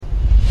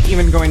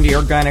even going to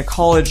your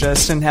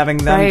gynecologist and having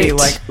them be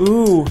like,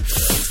 ooh,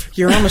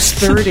 you're almost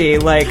 30.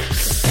 Like,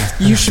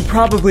 you should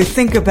probably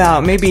think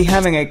about maybe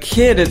having a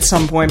kid at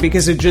some point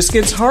because it just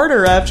gets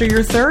harder after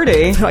you're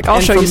 30. Like, I'll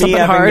show you something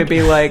hard. And to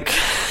be like...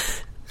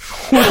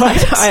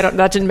 I don't.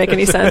 That didn't make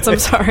any sense. I'm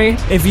sorry.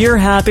 If you're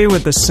happy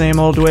with the same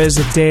old ways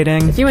of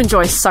dating, if you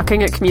enjoy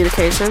sucking at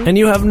communication, and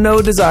you have no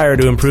desire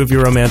to improve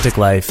your romantic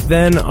life,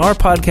 then our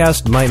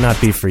podcast might not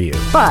be for you.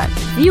 But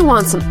if you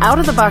want some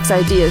out-of-the-box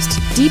ideas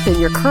to deepen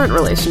your current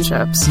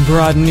relationships,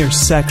 broaden your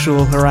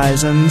sexual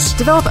horizons,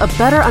 develop a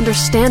better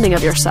understanding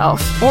of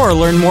yourself, or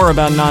learn more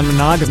about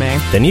non-monogamy,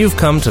 then you've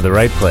come to the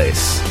right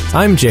place.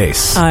 I'm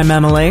Jace. I'm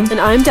Emily. And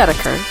I'm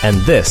Dedeker. And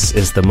this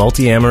is the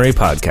Multi-Amory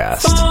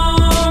Podcast.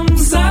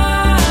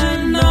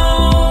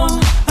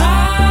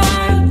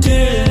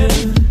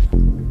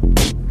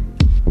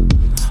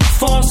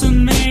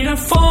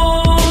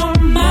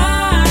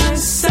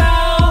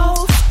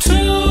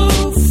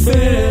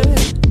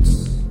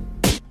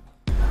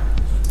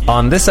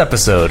 On this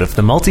episode of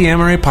the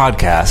Multi-Amory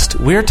Podcast,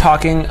 we're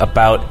talking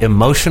about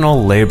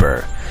emotional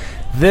labor.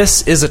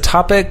 This is a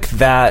topic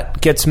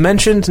that gets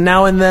mentioned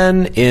now and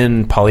then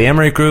in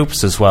polyamory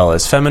groups as well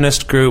as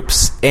feminist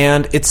groups,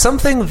 and it's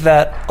something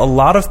that a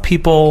lot of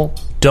people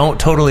don't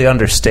totally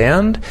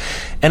understand,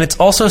 and it's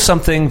also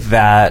something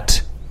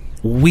that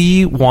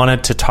we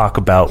wanted to talk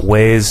about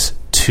ways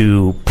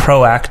to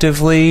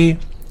proactively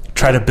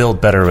try to build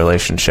better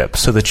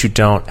relationships so that you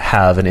don't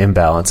have an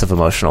imbalance of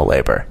emotional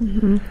labor.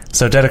 Mm-hmm.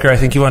 So, Dedeker, I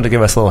think you wanted to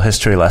give us a little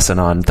history lesson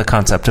on the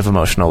concept of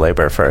emotional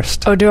labor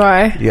first. Oh, do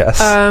I? Yes.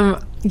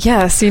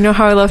 Yes, you know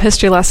how I love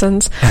history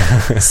lessons.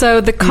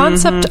 So the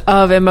concept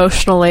of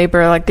emotional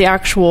labor, like the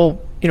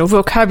actual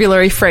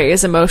vocabulary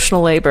phrase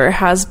emotional labor,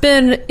 has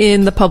been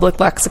in the public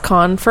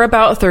lexicon for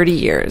about 30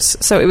 years.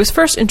 So it was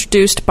first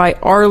introduced by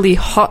Arlie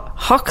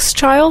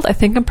Hochschild, I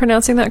think I'm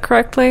pronouncing that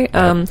correctly,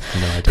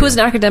 who was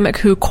an academic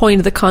who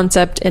coined the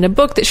concept in a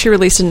book that she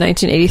released in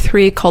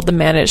 1983 called The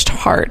Managed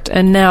Heart.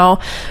 And now,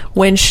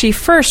 when she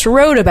first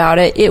wrote about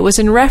it, it was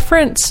in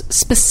reference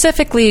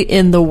specifically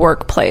in the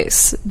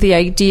workplace. The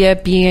idea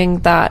being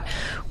that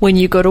when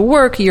you go to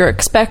work, you're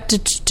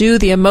expected to do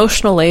the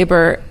emotional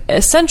labor,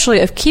 essentially,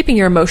 of keeping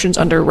your emotions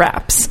under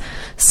wraps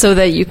so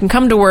that you can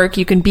come to work,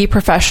 you can be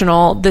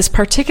professional. This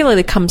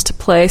particularly comes to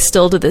play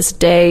still to this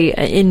day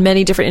in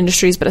many different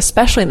industries, but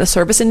especially in the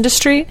service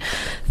industry.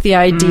 The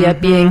idea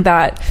being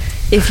that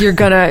if you're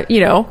gonna,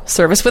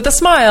 service with a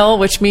smile,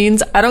 which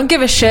means I don't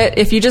give a shit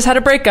if you just had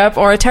a breakup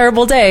or a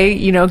terrible day,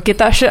 get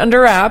that shit under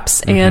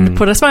wraps and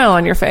put a smile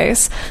on your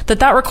face,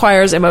 that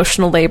requires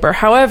emotional labor.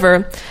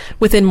 However,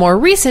 within more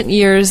recent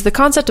years, the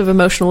concept of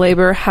emotional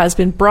labor has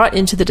been brought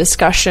into the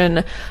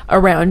discussion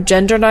around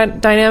gender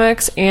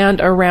dynamics and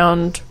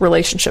around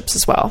relationships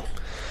as well.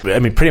 I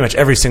mean, pretty much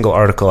every single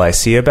article I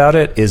see about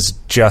it is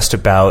just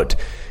about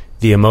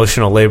the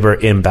emotional labor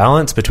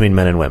imbalance between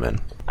men and women.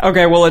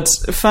 Okay, well,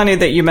 it's funny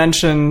that you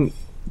mention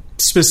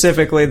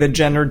specifically the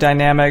gender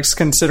dynamics,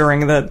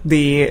 considering that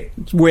the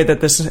way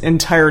that this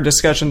entire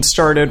discussion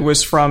started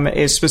was from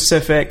a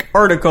specific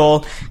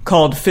article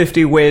called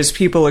 50 Ways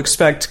People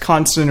Expect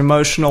Constant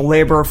Emotional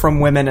Labor from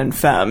Women and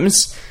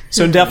Femmes.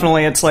 So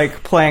definitely it's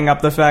like playing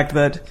up the fact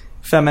that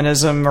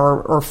feminism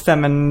or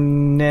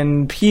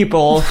feminine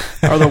people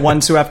are the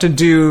ones who have to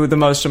do the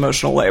most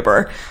emotional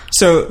labor.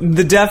 So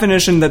the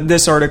definition that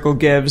this article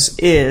gives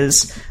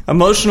is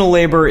emotional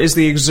labor is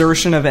the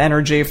exertion of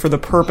energy for the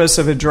purpose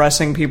of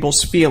addressing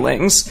people's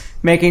feelings,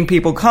 making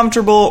people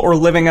comfortable, or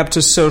living up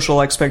to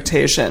social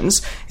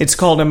expectations. It's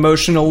called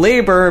emotional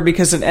labor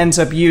because it ends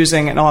up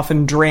using and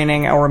often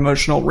draining our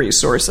emotional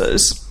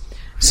resources.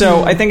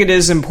 So I think it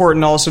is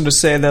important also to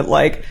say that,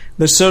 like,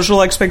 the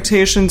social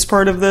expectations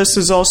part of this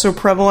is also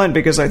prevalent,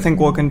 because I think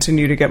we'll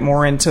continue to get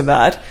more into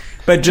that.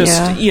 But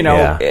just,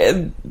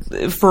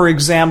 for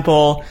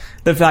example,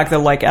 the fact that,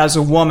 like, as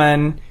a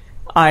woman,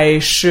 I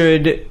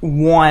should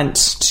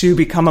want to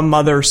become a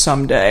mother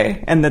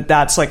someday, and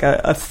that's like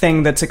a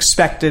thing that's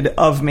expected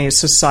of me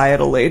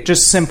societally,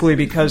 just simply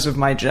because of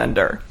my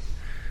gender.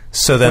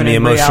 So then the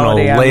emotional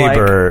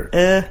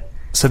labor...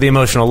 So the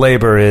emotional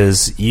labor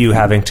is you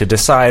having to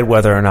decide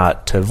whether or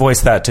not to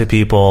voice that to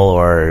people,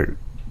 or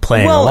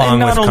playing along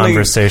with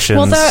conversations.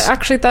 Well,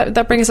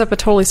 that brings up a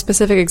totally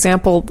specific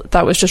example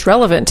that was just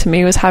relevant to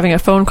me, was having a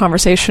phone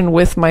conversation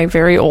with my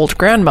very old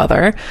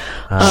grandmother,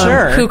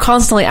 who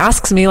constantly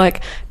asks me,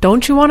 like,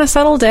 don't you want to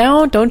settle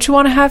down? Don't you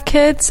want to have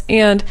kids?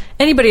 And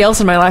anybody else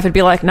in my life would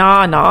be like,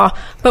 nah.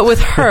 But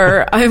with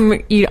her,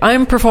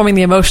 I'm performing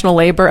the emotional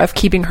labor of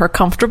keeping her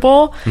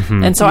comfortable.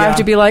 And so I have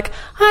to be like,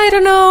 I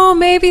don't know,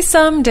 maybe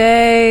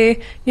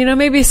someday,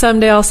 maybe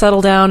someday I'll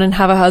settle down and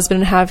have a husband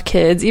and have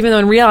kids. Even though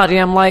in reality,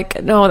 I'm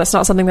like, no, that's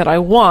not something that I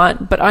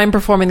want, but I'm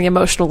performing the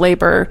emotional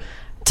labor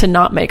to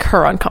not make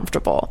her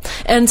uncomfortable.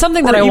 And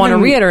something that I want to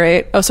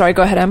reiterate... Oh, sorry,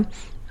 go ahead, Em.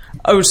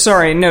 Oh,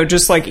 sorry. No,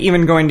 just like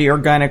even going to your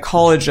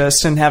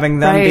gynecologist and having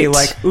them be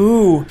like,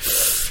 ooh,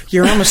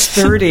 you're almost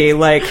 30.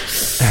 Like,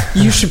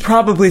 you should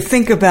probably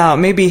think about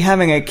maybe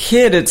having a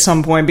kid at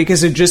some point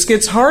because it just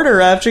gets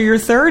harder after you're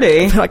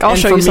 30. Like, I'll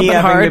show you something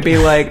hard. And for me having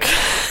to be like,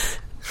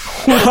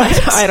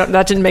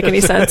 That didn't make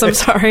any sense. I'm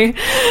sorry.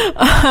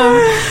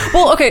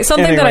 Well, okay,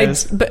 something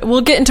Anyways. but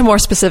we'll get into more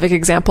specific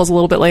examples a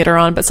little bit later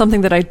on, but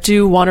something that I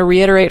do want to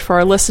reiterate for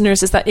our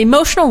listeners is that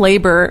emotional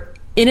labor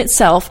in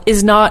itself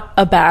is not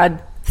a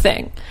bad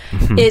thing.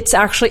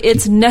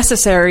 It's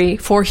necessary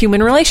for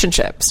human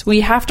relationships.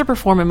 We have to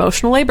perform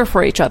emotional labor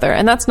for each other,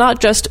 and that's not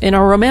just in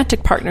our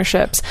romantic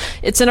partnerships.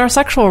 It's in our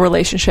sexual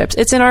relationships.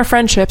 It's in our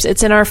friendships.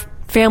 It's in our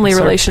family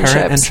relationships.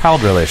 Parent and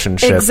child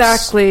relationships.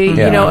 Exactly.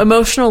 Yeah.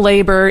 Emotional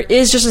labor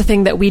is just a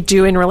thing that we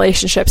do in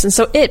relationships, and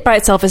so it by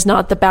itself is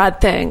not the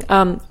bad thing.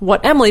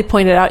 What Emily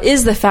pointed out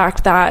is the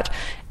fact that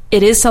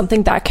it is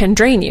something that can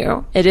drain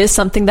you. It is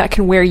something that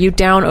can wear you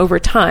down over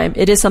time.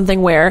 It is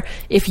something where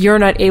if you're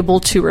not able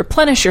to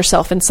replenish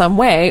yourself in some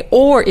way,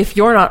 or if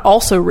you're not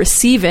also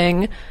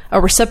receiving a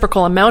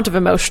reciprocal amount of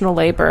emotional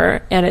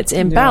labor and it's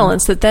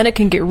imbalanced, that then it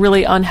can get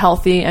really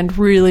unhealthy and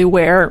really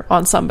wear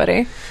on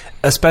somebody.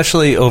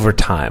 Especially over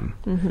time.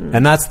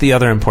 And that's the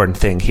other important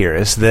thing here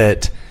is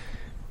that,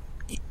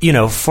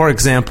 for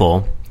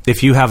example,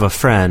 if you have a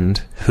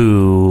friend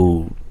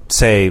who,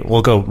 say,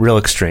 we'll go real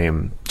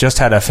extreme, just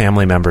had a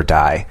family member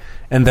die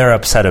and they're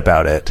upset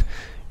about it,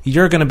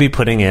 you're going to be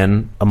putting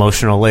in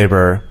emotional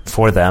labor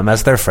for them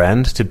as their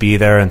friend to be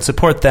there and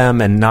support them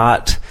and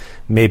not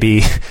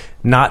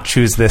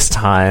choose this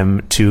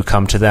time to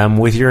come to them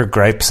with your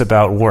gripes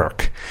about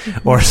work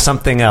or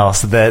something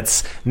else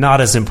that's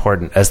not as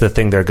important as the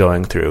thing they're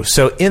going through.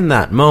 So in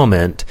that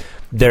moment,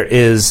 there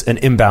is an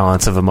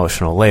imbalance of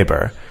emotional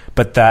labor.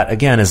 But that,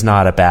 again, is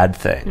not a bad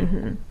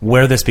thing.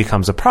 Where this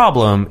becomes a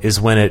problem is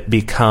when it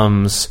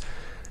becomes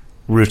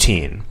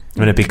routine,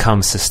 when it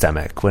becomes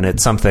systemic, when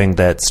it's something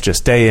that's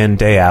just day in,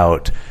 day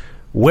out,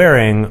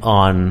 wearing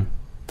on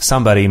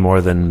somebody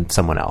more than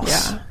someone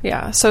else.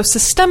 Yeah. So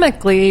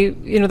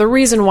systemically, the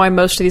reason why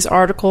most of these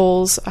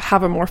articles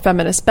have a more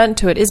feminist bent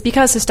to it is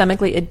because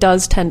systemically it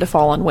does tend to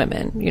fall on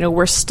women.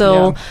 We're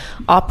still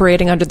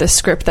operating under this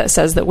script that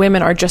says that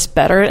women are just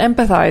better at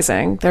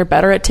empathizing. They're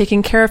better at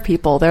taking care of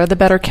people. They're the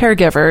better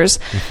caregivers.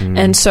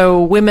 And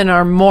so women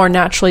are more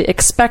naturally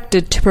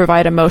expected to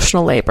provide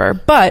emotional labor.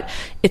 But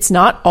it's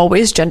not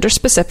always gender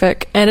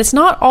specific, and it's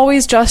not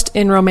always just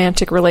in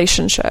romantic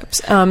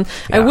relationships.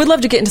 I would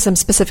love to get into some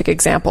specific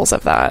examples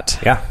of that.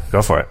 Yeah,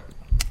 go for it.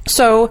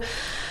 So,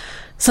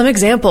 some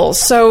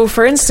examples. So,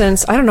 for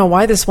instance, I don't know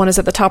why this one is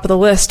at the top of the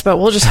list, but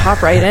we'll just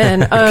hop right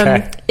in.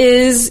 Okay.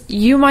 Is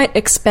you might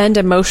expend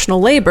emotional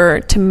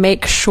labor to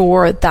make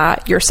sure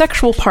that your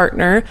sexual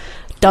partner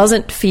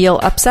doesn't feel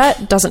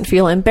upset, doesn't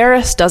feel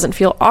embarrassed, doesn't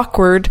feel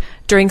awkward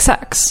during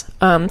sex.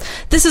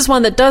 This is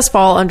one that does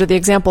fall under the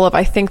example of,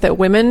 I think that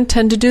women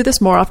tend to do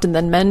this more often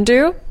than men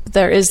do.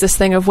 There is this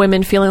thing of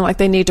women feeling like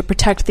they need to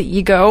protect the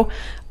ego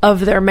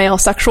of their male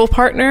sexual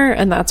partner,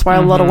 and that's why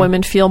a lot of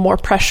women feel more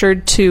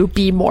pressured to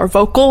be more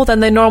vocal than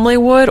they normally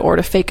would, or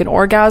to fake an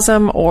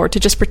orgasm, or to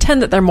just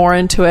pretend that they're more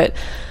into it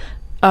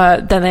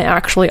than they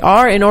actually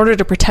are in order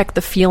to protect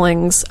the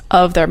feelings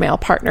of their male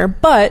partner.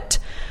 But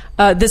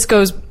this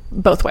goes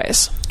both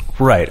ways.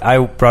 Right. I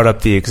brought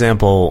up the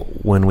example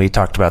when we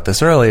talked about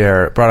this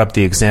earlier, brought up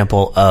the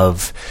example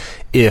of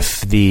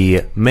if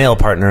the male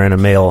partner in a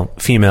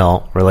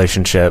male-female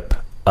relationship,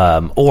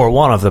 or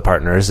one of the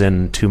partners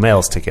in two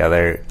males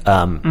together,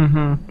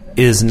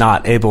 is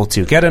not able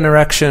to get an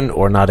erection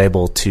or not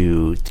able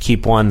to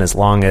keep one as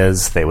long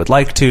as they would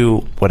like to,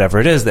 whatever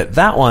it is,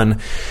 that one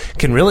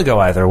can really go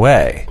either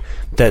way.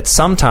 That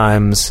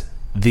sometimes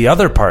the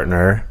other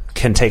partner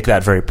can take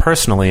that very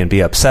personally and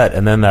be upset,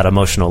 and then that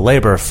emotional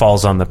labor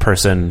falls on the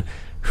person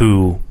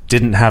who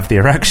didn't have the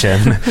erection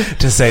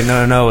to say,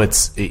 no,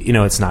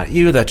 it's not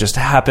you, that just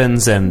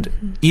happens.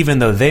 And even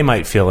though they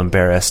might feel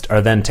embarrassed,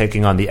 are then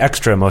taking on the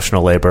extra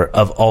emotional labor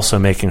of also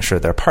making sure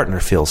their partner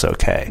feels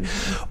okay.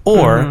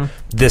 Or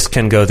this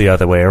can go the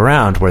other way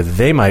around, where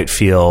they might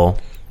feel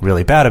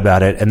really bad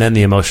about it, and then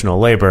the emotional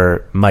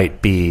labor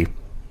might be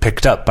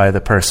picked up by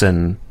the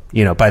person,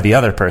 by the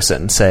other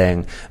person,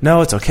 saying,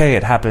 no, it's okay,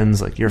 it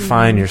happens, like, you're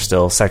fine, you're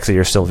still sexy,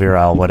 you're still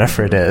virile,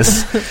 whatever it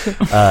is.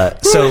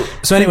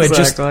 So anyway,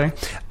 Exactly.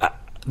 just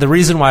the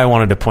reason why I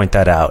wanted to point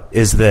that out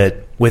is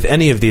that with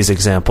any of these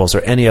examples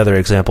or any other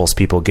examples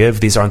people give,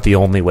 these aren't the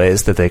only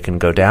ways that they can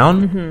go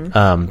down.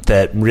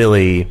 That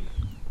really,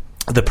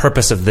 the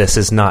purpose of this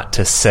is not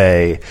to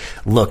say,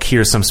 look,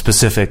 here's some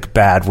specific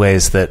bad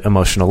ways that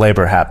emotional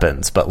labor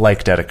happens. But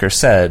like Dedeker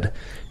said,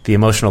 the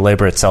emotional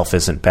labor itself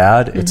isn't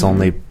bad. It's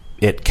only,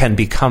 it can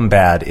become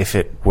bad if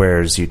it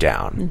wears you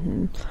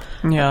down.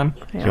 Yeah.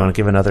 Do you want to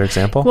give another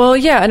example? Well,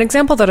 yeah, an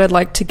example that I'd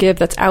like to give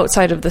that's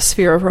outside of the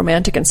sphere of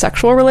romantic and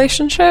sexual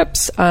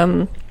relationships,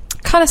 kind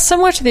of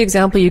similar to the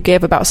example you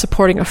gave about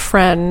supporting a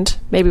friend,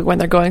 maybe when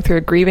they're going through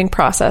a grieving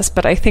process,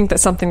 but I think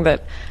that's something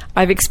that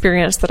I've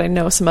experienced, that I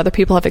know some other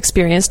people have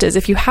experienced, is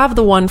if you have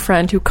the one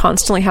friend who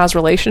constantly has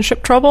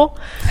relationship trouble,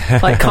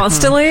 like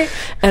constantly,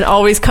 and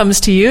always comes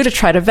to you to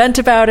try to vent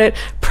about it,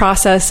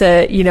 process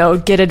it,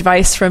 get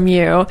advice from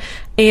you,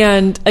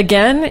 And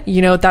again,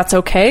 that's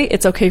okay.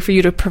 It's okay for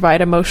you to provide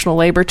emotional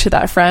labor to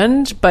that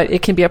friend, but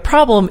it can be a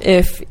problem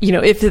if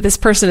this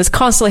person is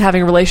constantly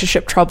having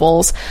relationship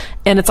troubles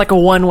and it's like a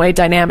one-way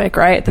dynamic,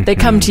 right? That they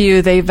come to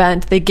you, they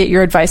vent, they get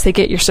your advice, they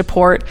get your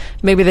support.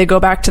 Maybe they go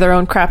back to their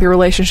own crappy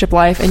relationship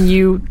life and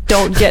you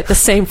don't get the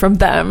same from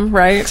them,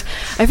 right?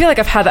 I feel like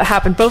I've had that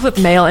happen both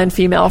with male and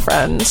female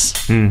friends.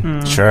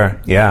 Sure.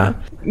 Yeah.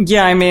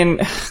 Yeah, I mean,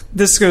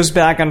 this goes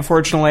back,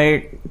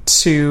 unfortunately,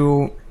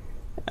 to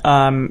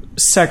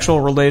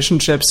sexual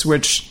relationships,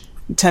 which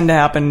tend to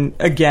happen,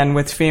 again,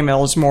 with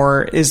females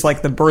more, is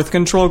like the birth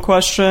control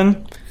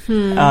question.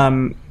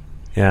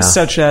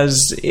 Such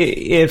as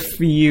if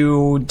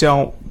you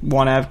don't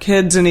want to have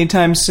kids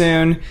anytime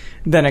soon,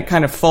 then it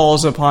kind of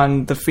falls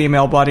upon the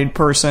female-bodied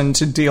person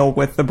to deal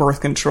with the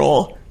birth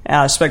control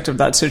aspect of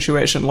that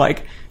situation,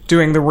 like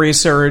doing the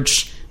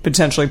research,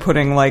 potentially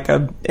putting like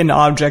an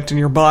object in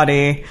your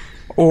body,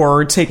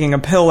 or taking a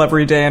pill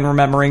every day and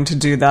remembering to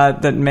do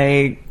that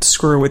may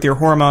screw with your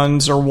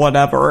hormones or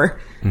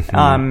whatever.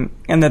 And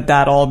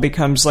that all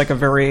becomes like a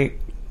very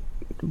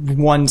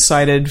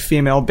one-sided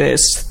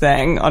female-based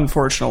thing,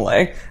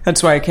 unfortunately.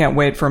 That's why I can't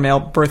wait for male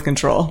birth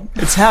control.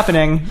 It's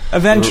happening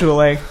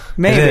eventually.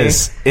 Maybe.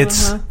 It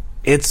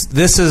is.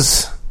 This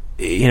is...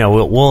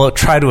 we'll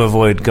try to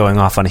avoid going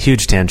off on a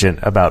huge tangent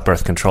about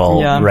birth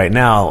control right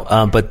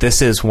now, but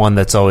this is one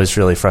that's always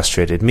really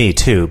frustrated me,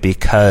 too,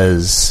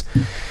 because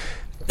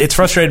it's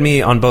frustrated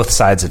me on both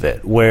sides of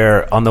it,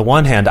 where on the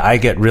one hand, I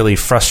get really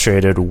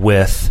frustrated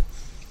with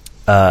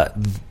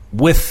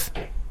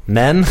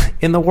men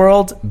in the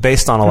world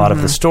based on a lot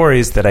of the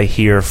stories that I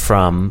hear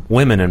from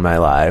women in my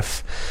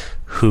life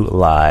who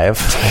I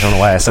don't know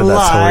why I said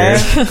that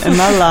so weird. In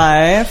my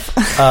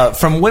life.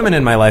 From women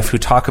in my life who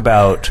talk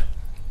about,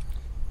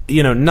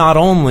 not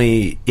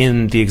only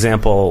in the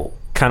example,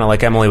 kind of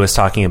like Emily was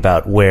talking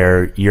about,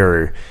 where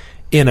you're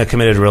in a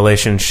committed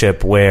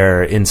relationship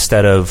where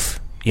instead of,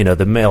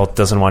 the male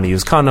doesn't want to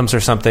use condoms or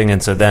something,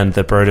 and so then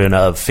the burden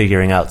of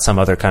figuring out some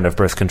other kind of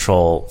birth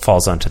control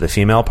falls onto the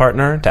female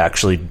partner to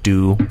actually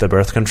do the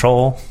birth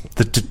control,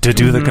 to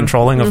do the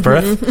controlling of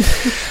birth.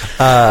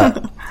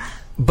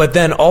 But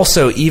then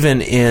also,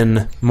 even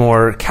in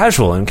more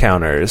casual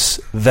encounters,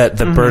 that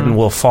the burden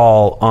will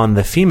fall on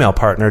the female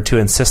partner to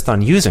insist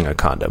on using a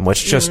condom,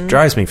 which just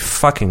drives me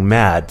fucking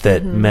mad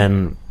that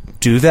men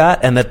do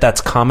that, and that's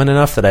common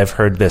enough that I've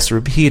heard this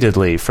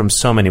repeatedly from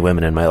so many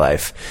women in my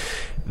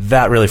life.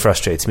 That really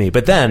frustrates me.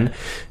 But then,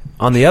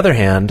 on the other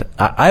hand,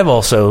 I've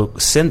also,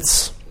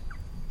 since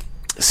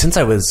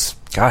I was,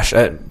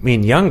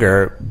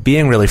 younger,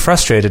 being really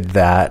frustrated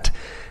that,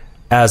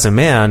 as a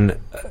man,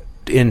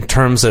 in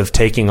terms of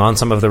taking on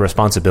some of the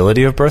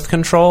responsibility of birth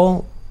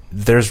control,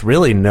 there's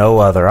really no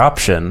other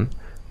option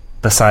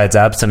besides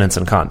abstinence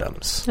and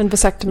condoms. And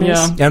vasectomies.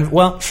 Yeah. And,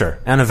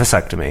 and a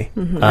vasectomy.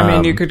 I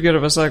mean, you could get a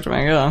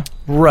vasectomy, yeah.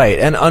 Right.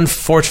 And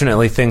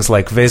unfortunately, things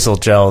like vasal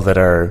gel that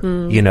are,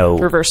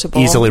 reversible,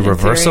 easily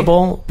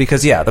reversible.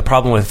 Because, the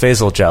problem with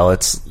vasal gel,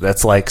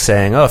 that's like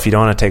saying, if you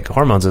don't want to take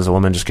hormones as a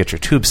woman, just get your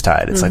tubes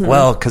tied. It's like,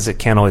 well, because it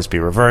can't always be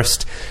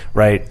reversed,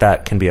 right?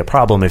 That can be a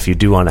problem if you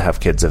do want to have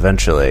kids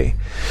eventually.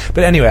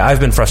 But anyway, I've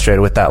been frustrated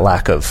with that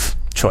lack of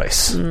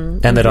choice.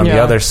 And that on the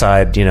other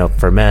side,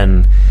 for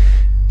men,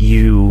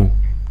 you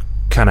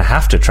kind of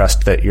have to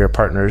trust that your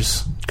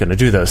partner's going to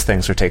do those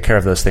things or take care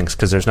of those things,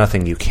 because there's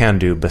nothing you can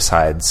do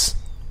besides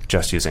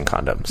just using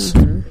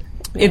condoms.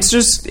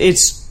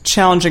 It's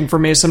challenging for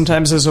me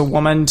sometimes as a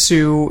woman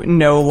to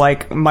know,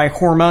 like, my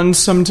hormones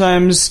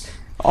sometimes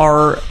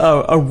are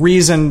a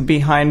reason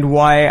behind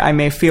why I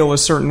may feel a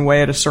certain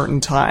way at a certain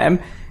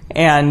time.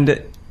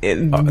 And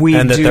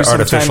they're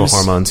artificial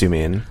hormones, you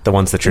mean? The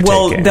ones that you're taking?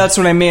 Well, that's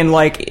what I mean.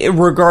 Like,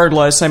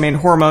 regardless, I mean,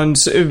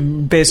 hormones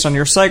based on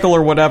your cycle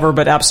or whatever,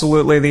 but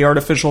absolutely the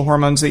artificial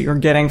hormones that you're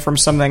getting from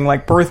something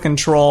like birth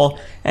control,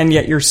 and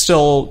yet you're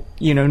still,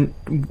 in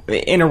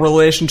a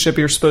relationship,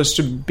 you're supposed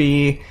to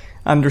be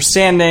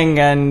understanding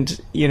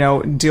and,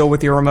 deal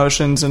with your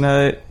emotions in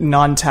a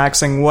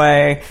non-taxing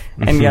way,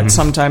 and yet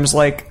sometimes,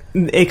 like,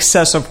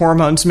 excessive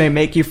hormones may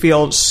make you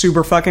feel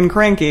super fucking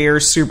cranky or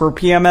super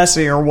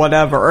PMSy or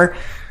whatever,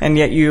 and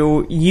yet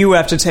you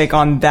have to take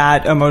on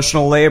that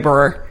emotional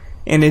labor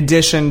in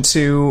addition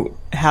to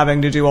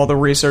having to do all the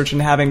research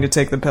and having to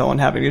take the pill and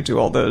having to do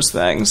all those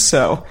things.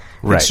 So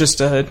it's just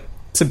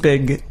it's a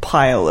big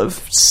pile of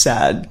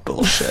sad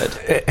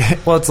bullshit.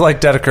 Well, it's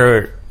like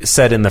Dedeker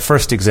said in the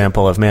first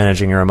example of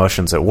managing your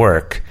emotions at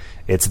work.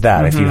 It's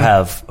that if you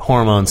have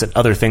hormones and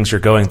other things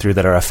you're going through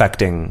that are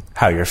affecting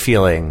how you're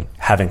feeling,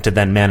 having to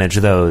then manage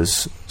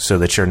those so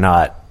that you're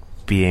not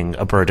being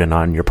a burden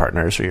on your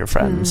partners or your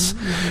friends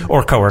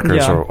or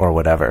coworkers or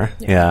whatever.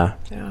 Yeah.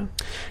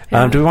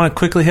 Do we want to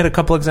quickly hit a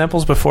couple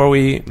examples before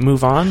we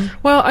move on?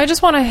 Well, I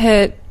just want to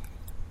hit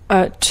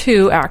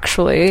two,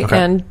 actually,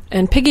 and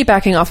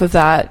piggybacking off of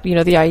that,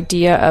 the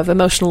idea of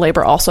emotional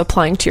labor also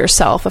applying to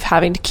yourself, of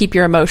having to keep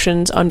your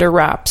emotions under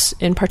wraps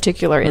in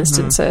particular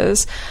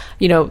instances.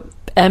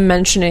 am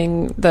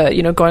mentioning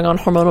the, going on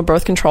hormonal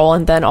birth control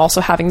and then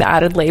also having the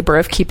added labor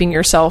of keeping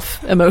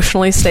yourself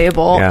emotionally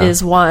stable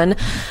is one.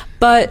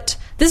 But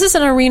this is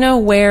an arena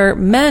where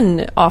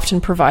men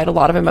often provide a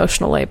lot of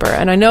emotional labor.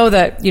 And I know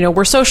that,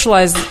 we're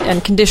socialized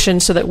and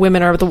conditioned so that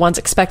women are the ones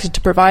expected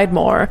to provide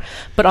more.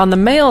 But on the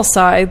male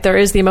side, there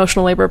is the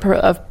emotional labor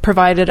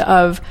provided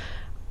of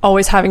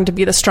always having to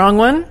be the strong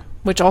one,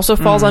 which also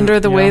falls under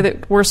the way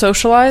that we're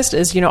socialized,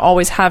 is,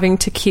 always having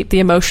to keep the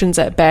emotions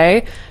at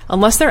bay,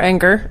 unless they're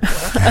anger.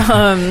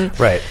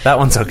 Right. That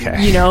one's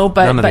okay.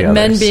 But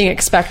men being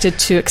expected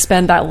to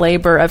expend that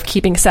labor of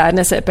keeping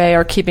sadness at bay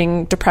or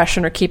keeping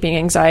depression or keeping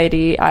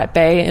anxiety at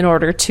bay in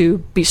order to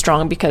be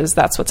strong because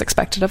that's what's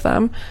expected of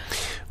them.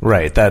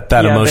 Right. That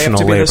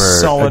emotional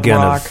labor, again,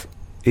 rock.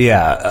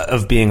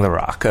 of being the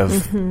rock,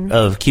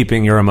 of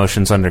keeping your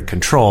emotions under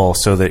control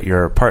so that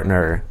your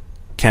partner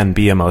can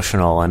be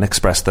emotional and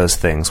express those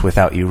things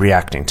without you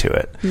reacting to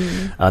it.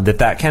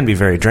 That can be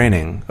very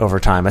draining over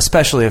time,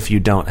 especially if you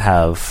don't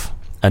have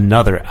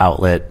another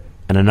outlet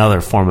and another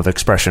form of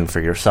expression for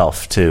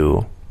yourself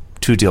to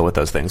deal with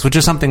those things, which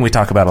is something we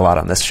talk about a lot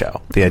on this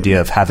show. The idea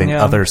of having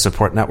other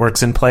support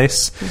networks in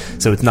place,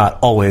 so it's not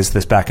always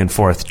this back and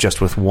forth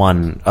just with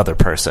one other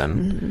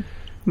person.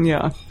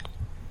 Yeah.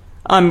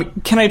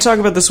 Can I talk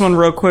about this one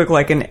real quick?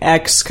 Like an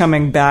ex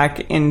coming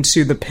back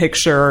into the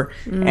picture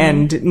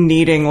and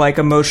needing like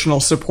emotional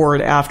support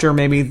after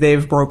maybe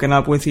they've broken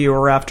up with you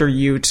or after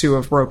you two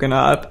have broken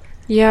up.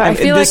 Yeah, I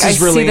feel like I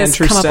really see this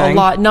come up a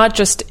lot, not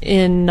just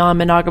in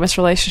non-monogamous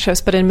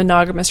relationships, but in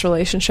monogamous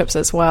relationships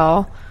as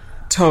well.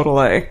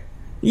 Totally.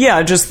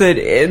 Yeah, just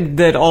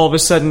that all of a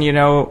sudden,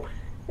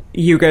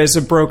 you guys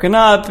have broken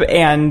up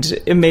and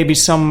maybe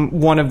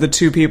one of the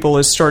two people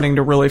is starting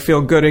to really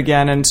feel good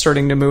again and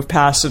starting to move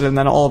past it, and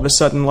then all of a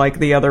sudden like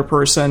the other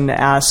person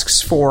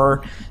asks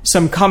for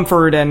some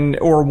comfort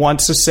or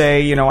wants to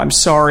say, I'm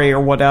sorry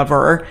or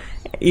whatever,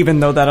 even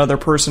though that other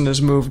person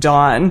has moved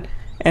on,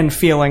 and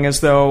feeling as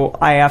though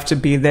I have to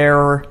be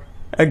there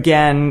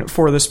again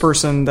for this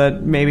person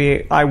that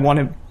maybe I want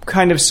to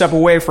kind of step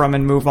away from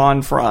and move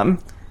on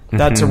from.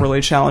 That's a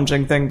really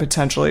challenging thing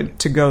potentially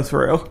to go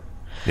through.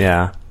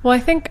 Yeah. Well, I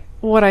think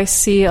what I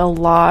see a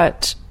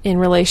lot in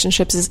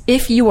relationships is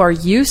if you are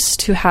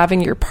used to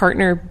having your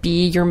partner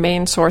be your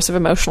main source of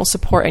emotional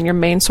support and your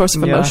main source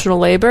of emotional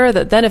labor,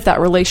 that then if that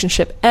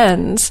relationship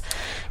ends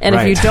and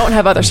if you don't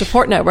have other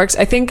support networks,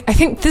 I think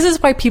this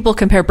is why people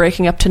compare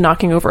breaking up to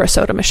knocking over a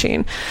soda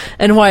machine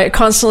and why it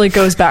constantly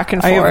goes back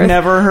and forth. I have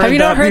never heard that. Have you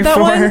not heard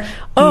before? That one?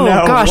 Oh,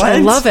 no, gosh, what? I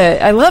love it.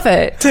 I love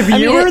it. Have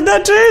you heard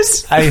that,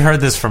 Jace? I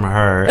heard this from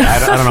her. I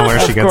don't know where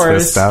she gets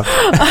this stuff.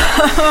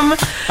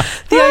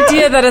 The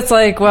idea that it's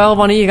like,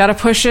 well, you got to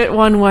push it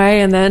one way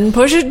and then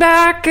push it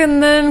back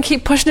and then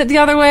keep pushing it the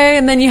other way,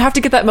 and then you have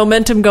to get that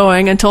momentum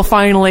going until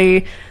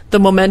finally the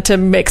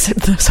momentum makes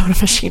the soda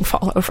machine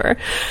fall over.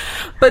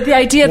 But the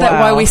idea that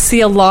why we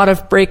see a lot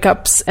of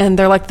breakups and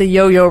they're like the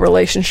yo-yo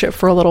relationship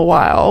for a little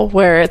while,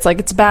 where it's like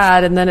it's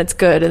bad and then it's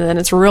good and then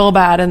it's real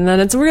bad and then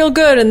it's real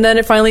good and then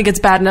it finally gets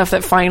bad enough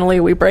that finally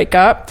we break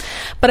up.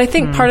 But I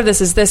think part of this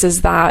is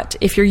that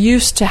if you're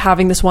used to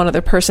having this one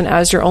other person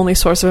as your only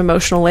source of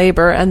emotional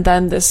labor, and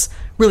then this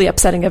really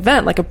upsetting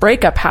event like a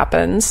breakup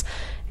happens,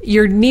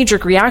 your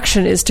knee-jerk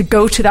reaction is to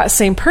go to that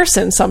same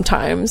person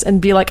sometimes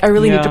and be like, I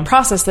really need to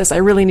process this. I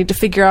really need to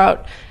figure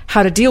out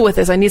how to deal with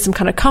this. I need some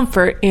kind of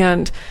comfort.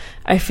 And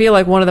I feel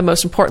like one of the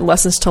most important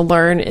lessons to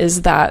learn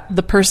is that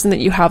the person that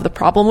you have the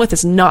problem with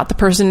is not the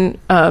person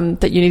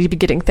that you need to be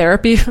getting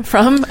therapy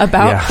from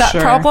about that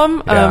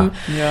problem.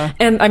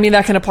 And I mean,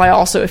 that can apply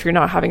also if you're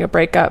not having a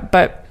breakup.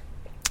 But,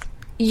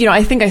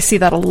 I think I see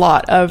that a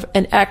lot of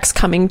an ex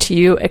coming to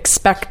you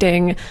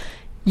expecting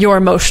your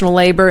emotional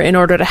labor in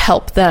order to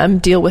help them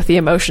deal with the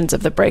emotions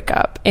of the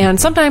breakup.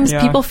 And sometimes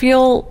people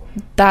feel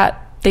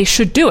that they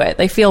should do it.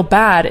 They feel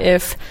bad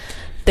if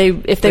they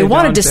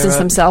want to distance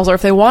themselves or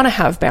if they want to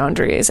have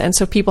boundaries. And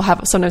so people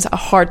have sometimes a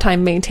hard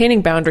time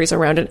maintaining boundaries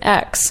around an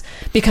ex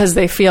because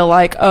they feel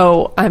like,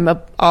 oh, I'm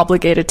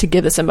obligated to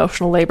give this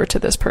emotional labor to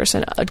this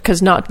person,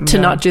 because not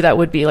do that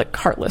would be like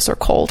heartless or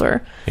cold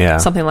or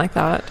something like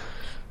that.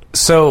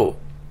 So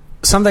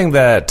something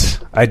that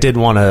I did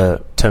want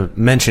to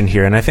mention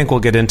here, and I think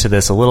we'll get into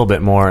this a little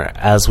bit more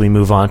as we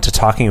move on to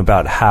talking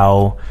about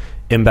how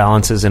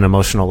imbalances in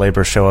emotional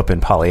labor show up in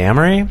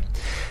polyamory.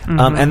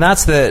 And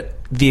that's that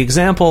the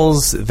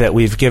examples that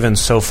we've given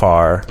so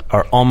far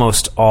are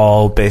almost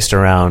all based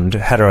around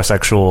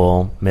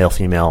heterosexual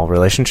male-female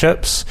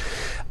relationships.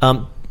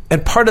 And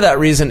part of that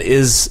reason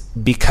is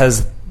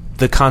because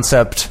the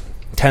concept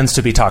tends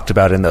to be talked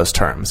about in those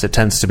terms. It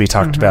tends to be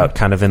talked about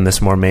kind of in this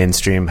more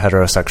mainstream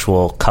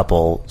heterosexual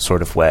couple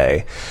sort of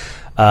way.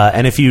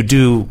 And if you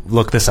do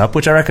look this up,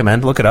 which I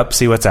recommend, look it up,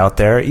 see what's out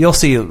there, you'll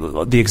see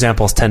the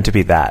examples tend to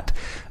be that.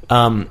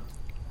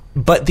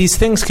 But these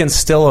things can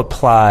still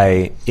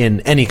apply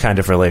in any kind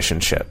of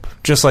relationship.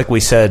 Just like we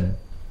said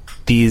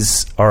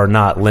these are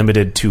not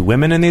limited to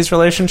women in these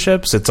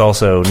relationships. It's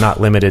also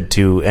not limited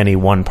to any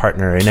one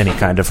partner in any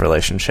kind of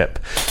relationship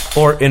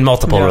or in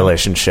multiple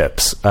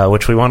relationships,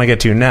 which we want to get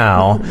to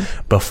now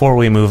before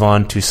we move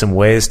on to some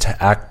ways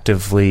to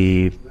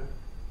actively,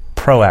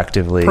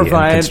 proactively, and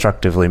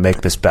constructively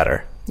make this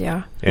better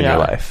in your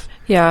life.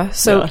 Yeah.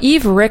 So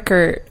Eve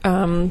Rickert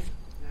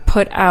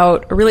put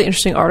out a really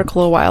interesting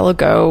article a while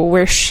ago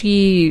where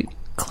she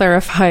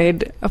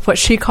clarified of what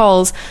she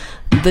calls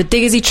the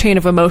daisy chain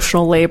of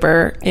emotional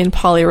labor in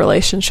poly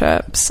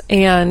relationships.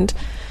 And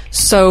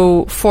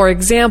so, for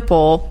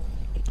example,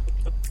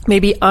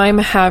 maybe I'm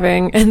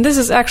having, and this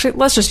is actually,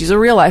 let's just use a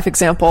real life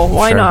example.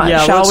 Why not?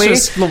 Yeah, shall we?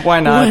 Why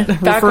not?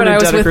 Refer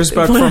to Dedeker's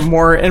book for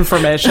more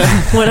information.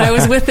 When I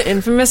was with the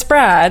infamous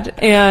Brad.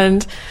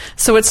 And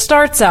so it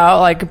starts out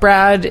like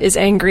Brad is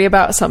angry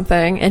about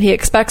something and he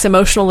expects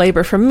emotional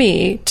labor from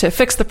me to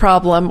fix the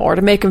problem or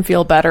to make him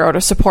feel better or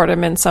to support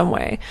him in some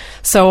way.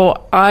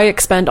 So I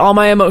expend all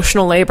my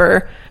emotional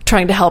labor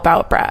trying to help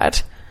out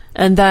Brad.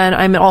 And then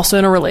I'm also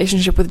in a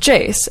relationship with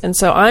Jace. And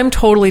so I'm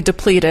totally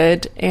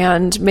depleted,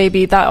 and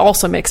maybe that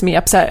also makes me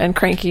upset and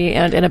cranky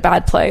and in a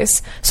bad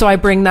place. So I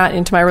bring that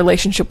into my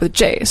relationship with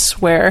Jace,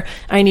 where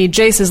I need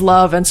Jace's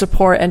love and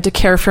support and to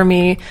care for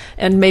me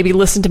and maybe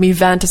listen to me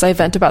vent as I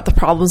vent about the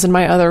problems in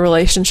my other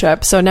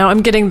relationship. So now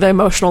I'm getting the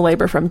emotional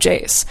labor from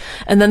Jace.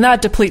 And then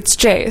that depletes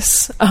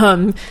Jace,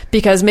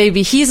 because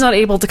maybe he's not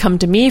able to come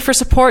to me for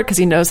support because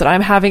he knows that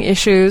I'm having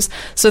issues.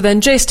 So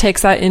then Jace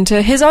takes that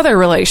into his other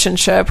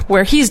relationship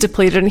where he's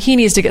depleted and he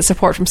needs to get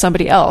support from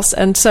somebody else.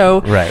 And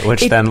so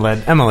which then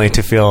led Emily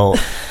to feel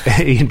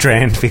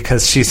drained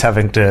because she's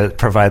having to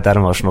provide that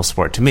emotional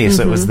support to me.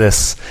 So it was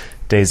this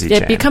daisy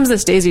chain. It becomes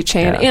this daisy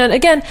chain. And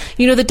again,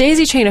 the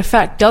daisy chain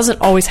effect doesn't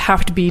always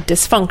have to be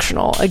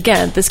dysfunctional.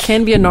 Again, this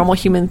can be a normal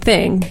human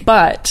thing,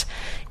 but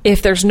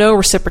if there's no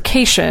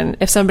reciprocation,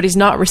 if somebody's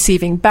not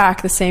receiving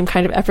back the same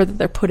kind of effort that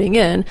they're putting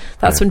in,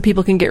 that's when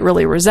people can get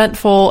really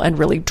resentful and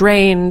really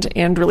drained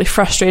and really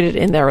frustrated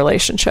in their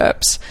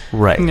relationships.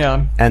 Right.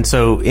 Yeah. And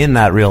so in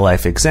that real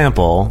life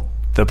example,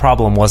 the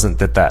problem wasn't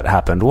that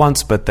happened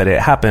once, but that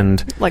it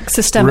happened like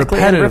systemically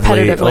and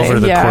repetitively over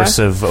the course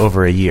of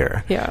over a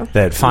year. Yeah.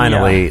 That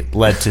finally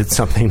led to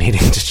something needing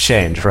to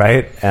change,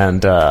 right?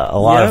 And a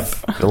lot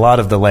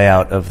of the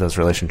layout of those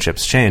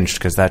relationships changed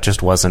because that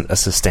just wasn't a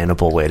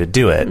sustainable way to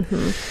do it.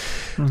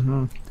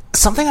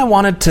 Something I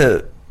wanted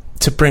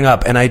to bring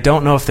up, and I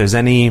don't know if there's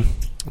any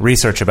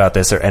research about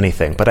this or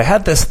anything, but I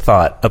had this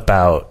thought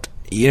about,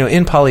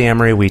 in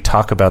polyamory we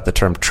talk about the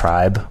term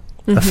tribe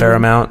a fair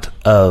amount,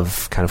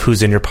 of kind of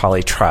who's in your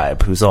poly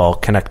tribe, who's all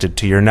connected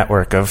to your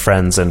network of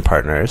friends and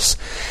partners.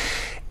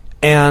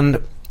 And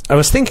I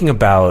was thinking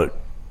about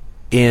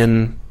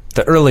in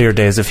the earlier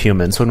days of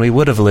humans, when we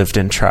would have lived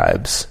in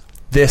tribes,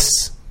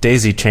 this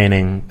daisy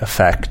chaining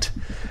effect,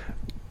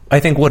 I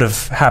think, would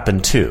have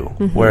happened too,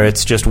 where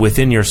it's just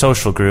within your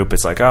social group,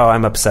 it's like, oh,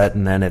 I'm upset,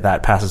 and then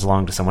that passes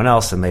along to someone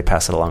else, and they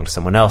pass it along to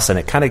someone else, and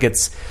it kind of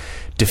gets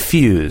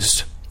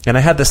diffused. And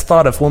I had this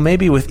thought of, well,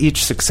 maybe with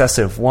each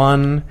successive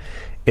one,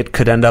 it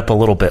could end up a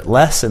little bit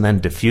less and then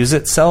diffuse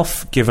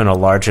itself, given a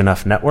large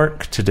enough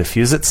network to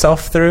diffuse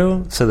itself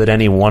through, so that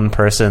any one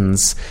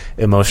person's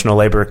emotional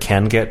labor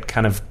can get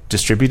kind of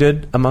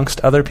distributed amongst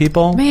other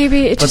people.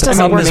 Maybe it just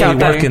doesn't work out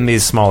work in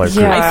these smaller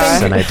groups,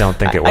 and I don't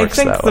think it works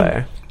that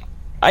way.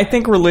 I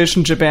think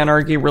relationship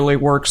anarchy really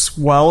works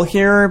well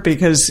here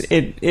because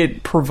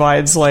it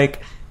provides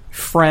like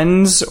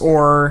friends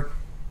or,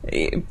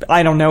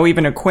 I don't know,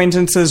 even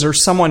acquaintances or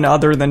someone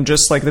other than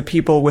just like the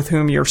people with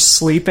whom you're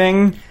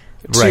sleeping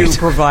to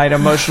provide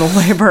emotional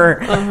labor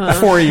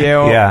for you.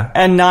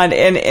 And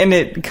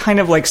it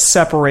kind of like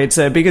separates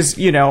it because,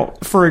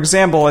 for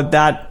example, at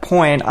that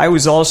point I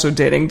was also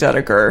dating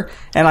Dedeker,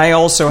 and I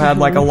also had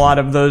like a lot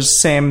of those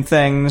same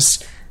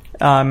things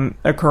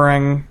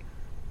occurring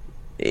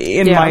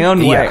in my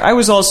own way. I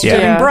was also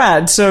dating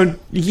Brad, so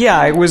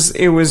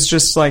it was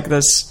just like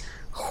this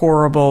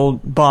horrible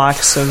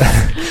box of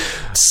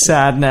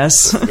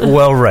sadness.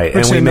 Well, right,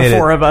 between and we made the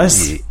four of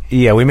us.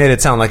 Yeah, we made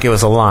it sound like it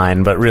was a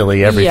line, but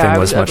really everything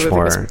was much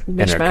more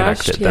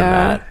interconnected than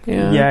that.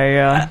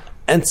 Yeah.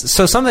 And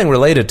so something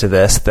related to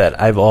this that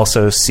I've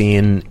also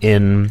seen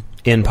in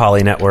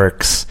poly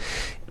networks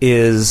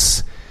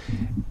is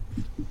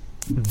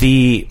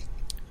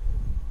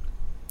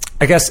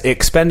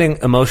expending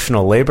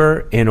emotional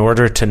labor in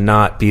order to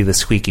not be the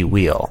squeaky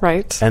wheel.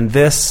 Right. And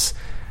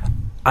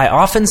I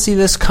often see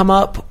this come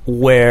up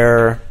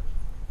where,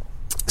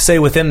 say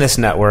within this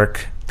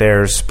network,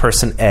 there's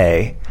person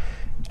A,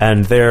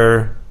 and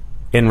they're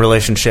in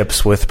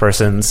relationships with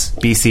persons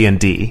B, C, and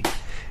D,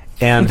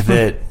 and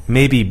that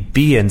maybe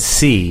B and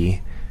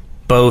C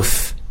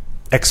both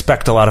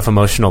expect a lot of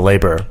emotional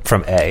labor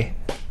from A,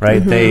 right?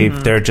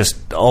 They're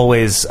just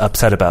always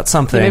upset about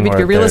something. Maybe to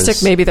be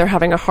realistic, maybe they're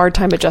having a hard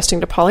time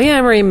adjusting to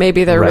polyamory,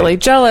 maybe they're really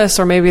jealous,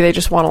 or maybe they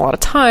just want a lot of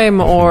time,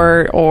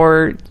 or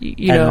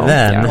and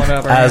then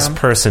as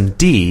person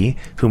D,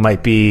 who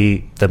might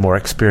be the more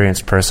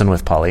experienced person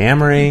with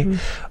polyamory,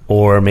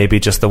 or maybe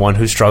just the one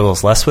who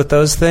struggles less with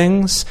those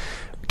things,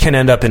 can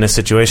end up in a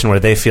situation where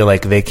they feel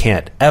like they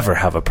can't ever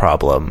have a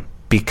problem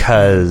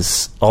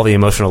because all the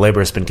emotional labor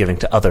has been given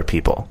to other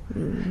people.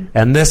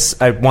 And this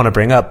I want to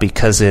bring up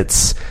because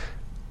it's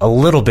a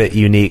little bit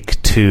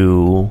unique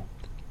to,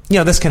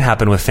 this can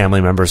happen with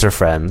family members or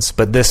friends,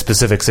 but this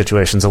specific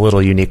situation is a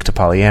little unique to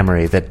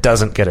polyamory that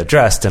doesn't get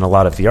addressed in a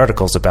lot of the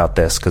articles about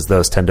this, because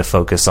those tend to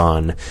focus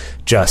on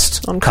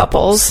just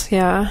couples.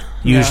 Yeah.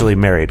 Usually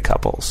married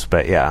couples,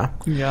 but yeah.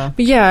 Yeah.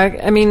 But yeah,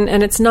 I mean,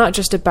 and it's not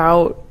just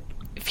about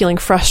feeling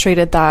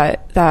frustrated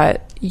that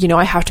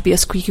I have to be a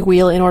squeaky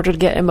wheel in order to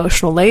get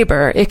emotional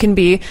labor. It can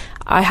be,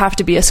 I have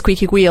to be a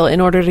squeaky wheel in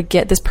order to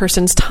get this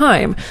person's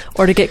time,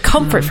 or to get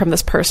comfort from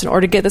this person,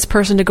 or to get this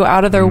person to go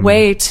out of their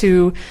way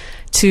to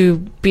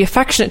be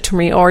affectionate to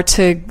me, or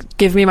to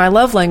give me my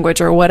love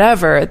language, or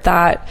whatever.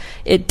 That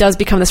it does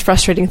become this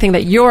frustrating thing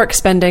that you're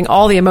expending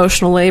all the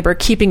emotional labor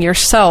keeping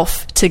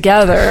yourself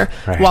together,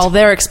 right, while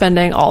they're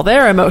expending all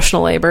their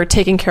emotional labor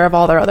taking care of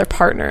all their other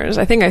partners.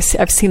 I think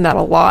I've seen that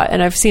a lot,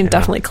 and I've seen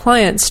definitely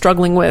clients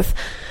struggling with,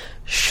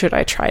 should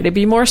I try to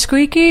be more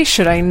squeaky?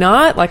 Should I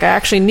not? Like, I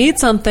actually need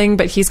something,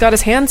 but he's got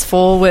his hands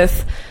full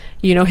with,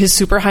 his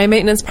super high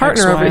maintenance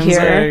partner over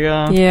here.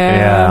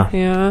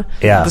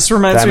 Yeah. This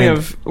reminds me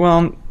of,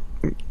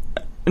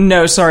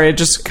 it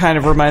just kind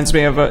of reminds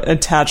me of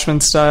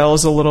attachment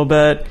styles a little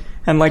bit,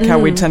 and like how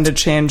we tend to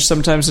change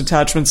sometimes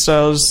attachment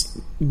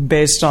styles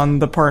based on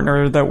the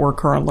partner that we're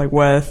currently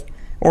with,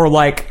 or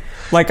like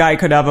I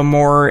could have a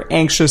more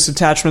anxious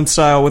attachment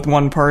style with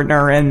one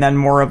partner and then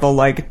more of a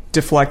like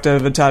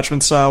deflective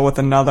attachment style with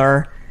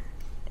another.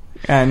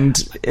 And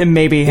it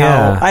may be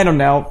how, I don't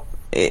know.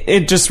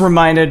 It just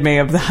reminded me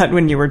of that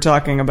when you were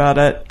talking about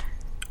it.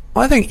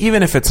 Well, I think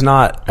even if it's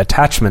not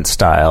attachment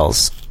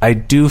styles, I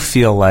do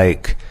feel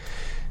like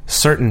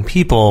certain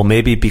people,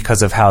 maybe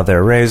because of how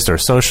they're raised or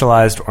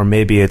socialized, or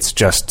maybe it's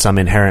just some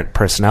inherent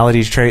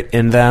personality trait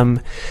in them,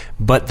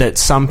 but that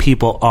some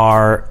people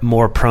are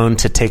more prone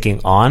to taking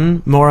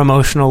on more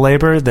emotional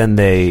labor than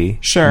they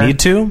need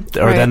to,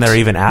 or than they're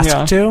even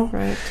asked to.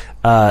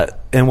 Right.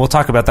 And we'll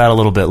talk about that a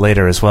little bit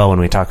later as well when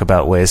we talk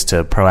about ways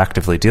to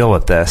proactively deal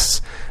with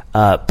this.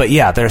 But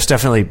yeah, there's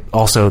definitely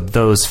also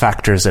those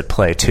factors at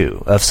play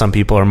too, of some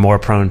people are more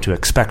prone to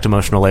expect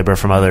emotional labor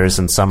from others,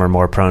 and some are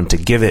more prone to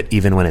give it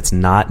even when it's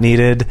not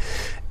needed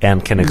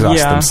and can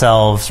exhaust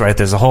themselves, right?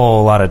 There's a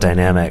whole lot of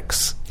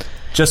dynamics.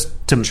 Just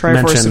to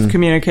Triforce of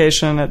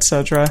communication,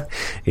 etc.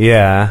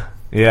 Yeah.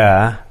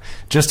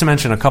 Just to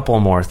mention a couple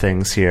more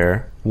things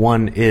here.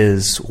 One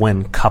is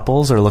when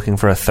couples are looking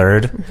for a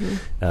third,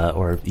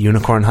 or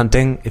unicorn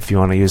hunting, if you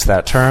want to use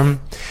that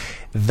term,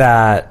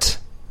 that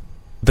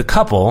the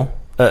couple,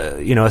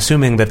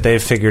 assuming that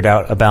they've figured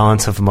out a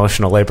balance of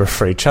emotional labor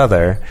for each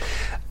other,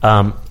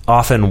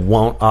 often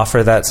won't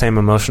offer that same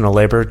emotional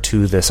labor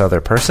to this other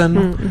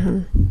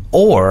person,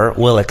 or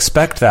will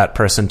expect that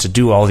person to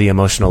do all the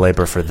emotional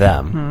labor for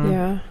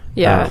them.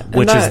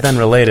 Which is then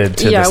related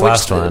to this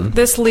last one.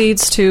 This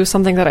leads to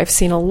something that I've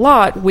seen a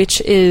lot,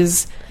 which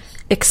is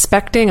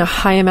expecting a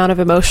high amount of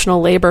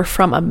emotional labor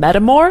from a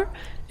metamor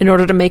in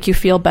order to make you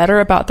feel better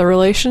about the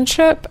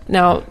relationship.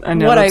 Now, I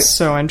know that's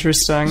so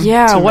interesting.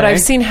 Yeah, what I've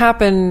seen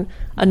happen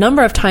a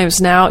number of times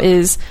now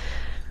is,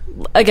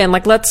 again,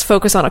 like, let's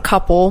focus on a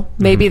couple.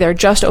 Maybe they're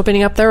just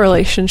opening up their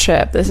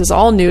relationship. This is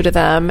all new to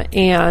them.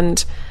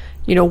 And,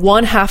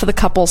 one half of the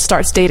couple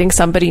starts dating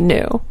somebody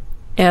new.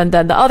 And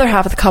then the other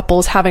half of the couple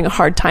is having a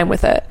hard time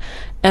with it.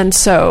 And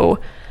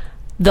so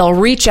they'll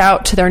reach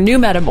out to their new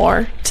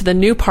metamor, to the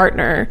new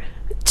partner,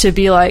 to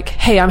be like,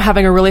 hey, I'm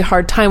having a really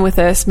hard time with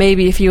this.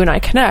 Maybe if you and I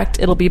connect,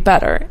 it'll be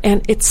better.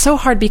 And it's so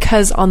hard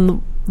because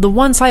on the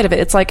one side of it,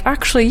 it's like,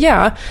 actually,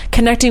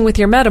 connecting with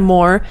your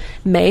metamor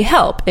may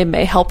help. It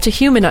may help to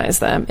humanize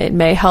them. It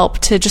may help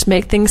to just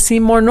make things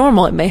seem more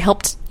normal. It may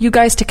help you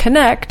guys to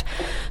connect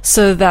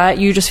so that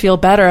you just feel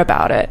better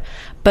about it.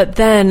 But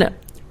then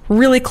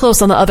really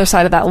close on the other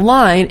side of that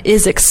line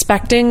is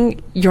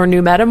expecting your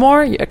new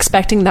metamor,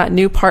 expecting that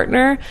new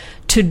partner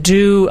to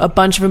do a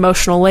bunch of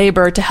emotional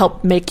labor to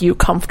help make you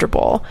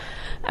comfortable.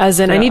 As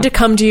in, I need to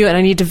come to you and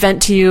I need to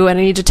vent to you and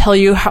I need to tell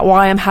you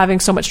why I'm having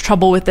so much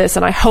trouble with this,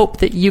 and I hope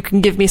that you can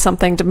give me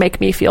something to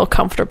make me feel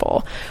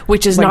comfortable,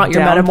 which is not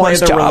your metamor's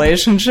job.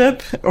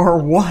 Relationship or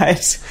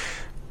what?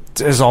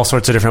 There's all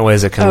sorts of different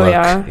ways it can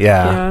look.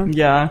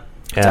 Yeah.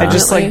 I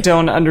just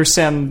don't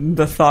understand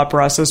the thought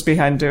process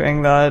behind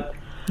doing that.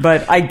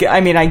 But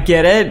I mean, I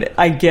get it.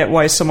 I get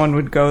why someone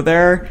would go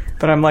there.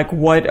 But I'm like,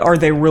 what are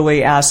they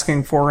really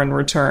asking for in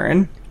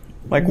return?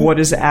 Like, what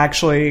is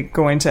actually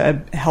going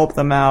to help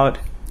them out?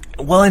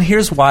 Well, and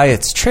here's why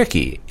it's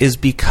tricky, is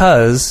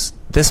because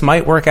this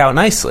might work out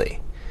nicely.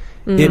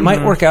 It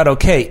might work out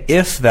okay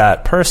if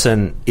that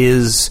person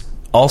is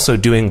also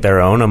doing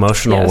their own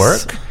emotional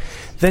work.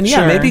 Then,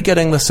 maybe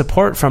getting the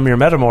support from your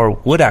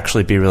metamor would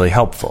actually be really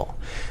helpful.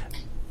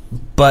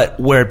 But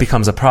where it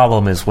becomes a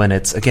problem is when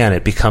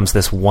it becomes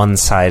this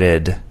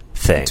one-sided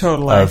thing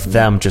Totally. of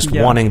them just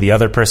wanting the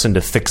other person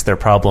to fix their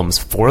problems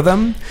for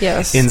them,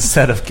 Yes.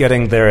 instead of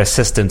getting their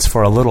assistance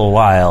for a little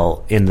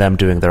while in them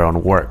doing their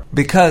own work.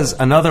 Because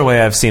another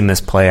way I've seen this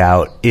play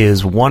out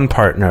is one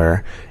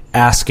partner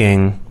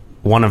asking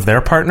one of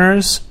their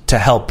partners to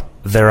help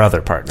their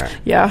other partner.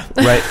 Yeah.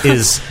 Right?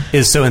 Is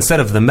so instead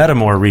of the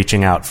metamor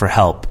reaching out for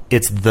help,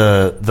 it's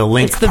the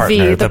link It's the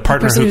partner, V, the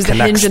partner person who who's the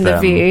connects hinge in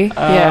them, the V.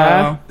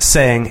 Yeah.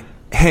 saying,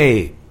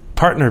 "Hey,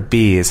 partner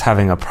B is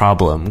having a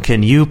problem.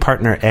 Can you,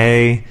 partner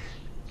A,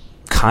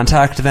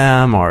 contact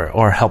them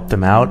or help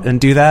them out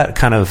and do that?"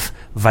 Kind of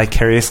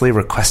vicariously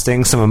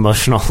requesting some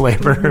emotional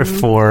labor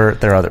for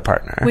their other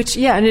partner. Which,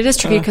 yeah, and it is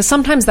tricky because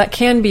sometimes that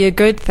can be a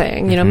good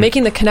thing. You know,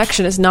 making the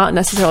connection is not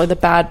necessarily the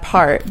bad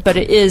part, but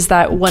it is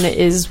that when it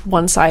is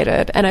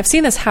one-sided. And I've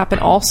seen this happen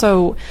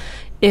also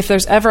if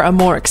there's ever a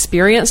more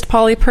experienced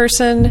poly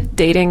person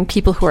dating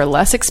people who are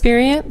less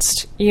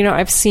experienced. You know,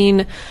 I've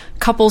seen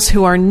couples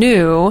who are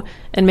new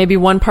and maybe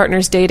one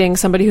partner's dating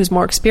somebody who's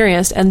more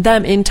experienced and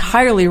them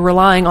entirely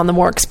relying on the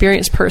more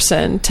experienced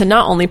person to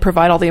not only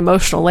provide all the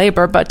emotional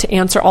labor but to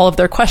answer all of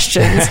their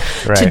questions,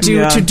 Right.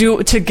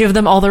 to give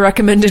them all the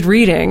recommended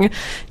reading,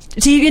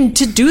 to even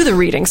to do the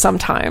reading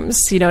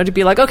sometimes, you know, to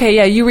be like, okay,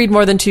 yeah, you read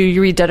more than 2,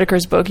 you read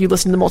Dedeker's book, you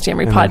listen to the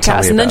Multiamory And then tell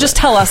podcast, me and then about just it.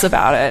 tell us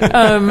about it,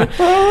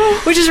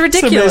 which is So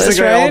ridiculous,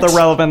 basically right? all the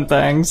relevant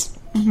things.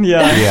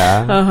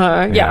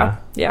 Yeah. Yeah.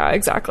 Yeah,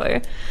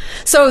 exactly.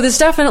 So this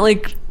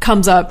definitely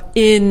comes up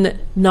in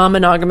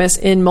non-monogamous,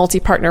 in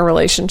multi-partner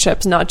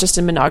relationships, not just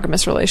in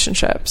monogamous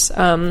relationships.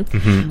 Yeah.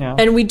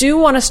 And we do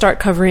want to start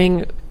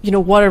covering, you know,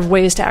 what are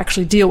ways to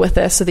actually deal with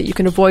this so that you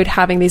can avoid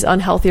having these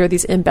unhealthy or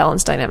these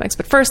imbalanced dynamics.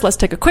 But first, let's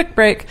take a quick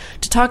break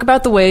to talk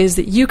about the ways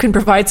that you can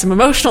provide some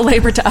emotional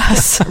labor to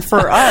us.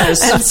 For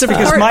us, And support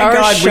because my our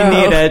God, show. we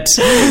need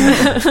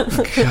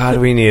it. God,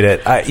 we need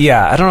it. I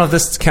don't know if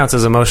this counts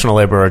as emotional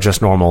labor or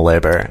just normal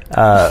labor.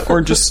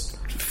 Or just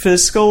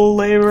fiscal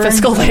labor.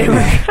 Fiscal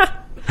labor.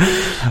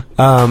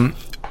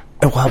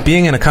 Well,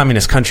 being in a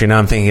communist country, now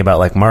I'm thinking about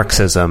like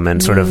Marxism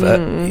and sort of,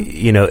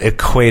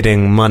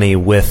 equating money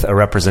with a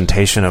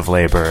representation of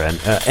labor. And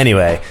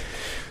anyway,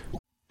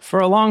 for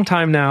a long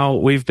time now,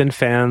 we've been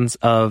fans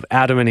of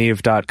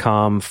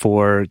AdamandEve.com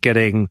for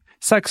getting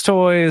sex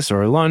toys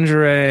or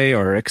lingerie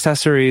or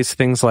accessories,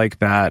 things like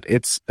that.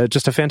 It's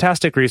just a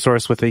fantastic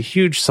resource with a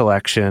huge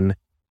selection.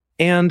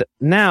 And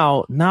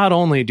now, not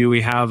only do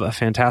we have a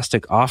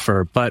fantastic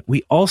offer, but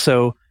we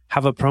also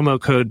have a promo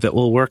code that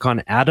will work on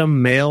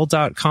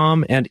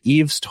AdamMail.com and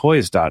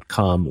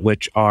EvesToys.com,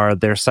 which are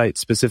their sites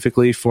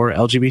specifically for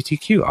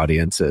LGBTQ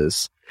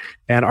audiences.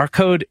 And our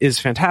code is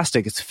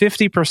fantastic. It's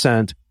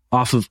 50%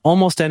 off of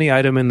almost any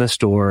item in the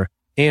store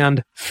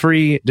and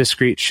free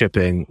discreet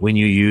shipping when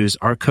you use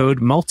our code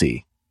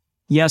MULTI.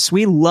 Yes,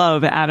 we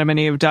love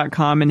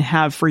AdamandEve.com and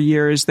have for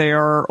years. They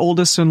are our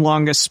oldest and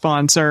longest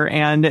sponsor,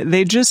 and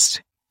they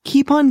just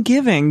keep on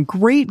giving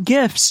great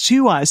gifts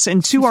to us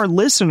and to our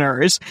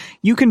listeners.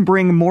 You can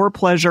bring more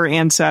pleasure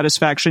and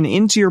satisfaction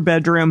into your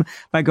bedroom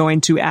by going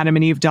to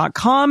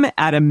AdamandEve.com,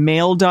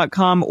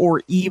 AdamMail.com,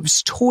 or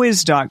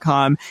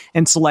EvesToys.com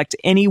and select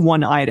any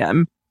one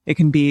item. It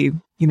can be,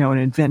 you know, an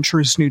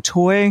adventurous new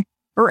toy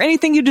or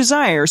anything you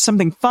desire,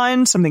 something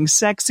fun, something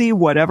sexy,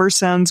 whatever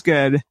sounds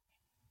good.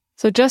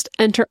 So just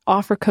enter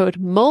offer code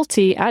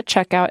MULTI at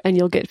checkout and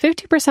you'll get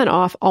 50%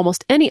 off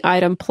almost any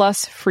item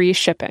plus free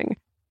shipping.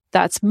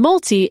 That's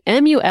MULTI,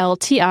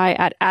 M-U-L-T-I,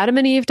 at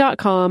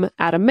AdamandEve.com,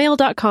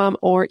 AdamMail.com,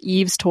 or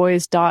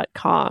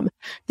EvesToys.com.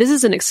 This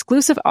is an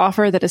exclusive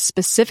offer that is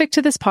specific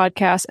to this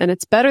podcast, and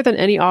it's better than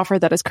any offer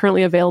that is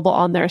currently available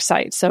on their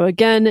site. So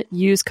again,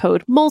 use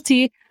code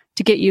MULTI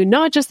to get you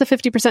not just the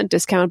 50%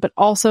 discount, but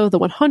also the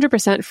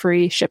 100%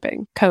 free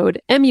shipping.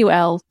 Code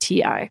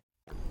MULTI.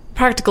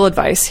 Practical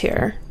advice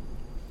here.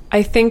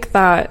 I think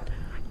that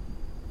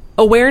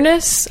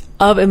awareness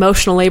of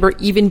emotional labor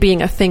even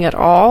being a thing at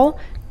all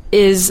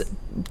is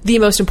the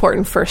most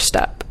important first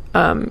step.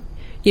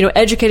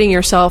 Educating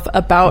yourself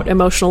about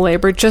emotional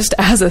labor just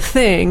as a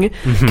thing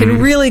can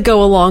really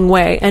go a long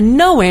way. And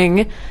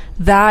knowing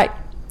that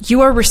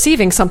you are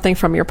receiving something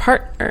from your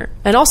partner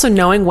and also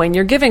knowing when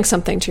you're giving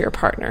something to your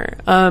partner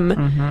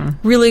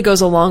really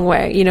goes a long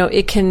way. You know,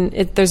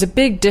 there's a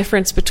big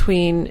difference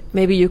between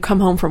maybe you come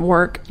home from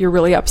work, you're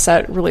really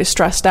upset, really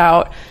stressed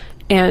out,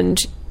 and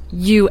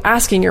you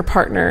asking your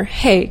partner,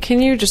 hey,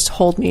 can you just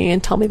hold me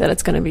and tell me that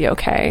it's going to be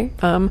okay?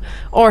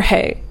 Or,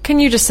 hey, can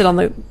you just sit on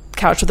the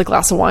couch with a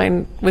glass of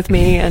wine with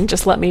me and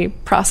just let me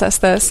process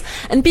this?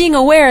 And being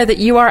aware that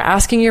you are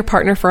asking your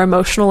partner for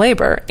emotional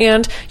labor,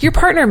 and your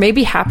partner may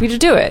be happy to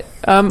do it.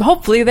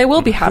 Hopefully they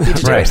will be happy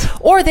to do Right. it.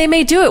 Or they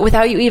may do it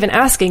without you even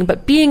asking,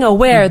 but being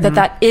aware that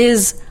that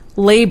is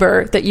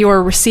labor that you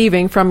are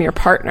receiving from your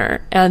partner,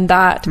 and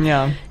that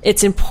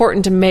it's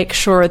important to make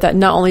sure that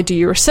not only do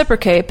you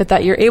reciprocate, but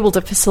that you're able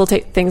to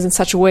facilitate things in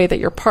such a way that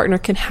your partner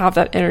can have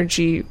that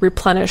energy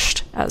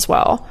replenished as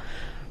well.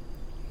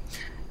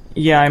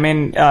 Yeah, I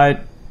mean,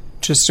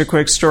 Just a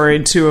quick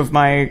story. Two of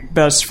my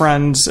best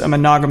friends, a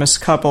monogamous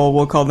couple,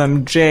 we'll call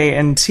them J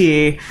and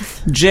T.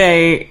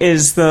 J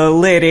is the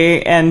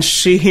lady, and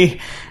she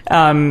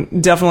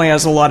definitely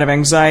has a lot of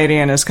anxiety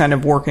and is kind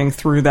of working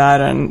through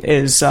that and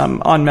is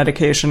on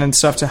medication and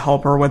stuff to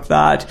help her with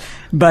that.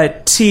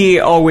 But T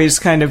always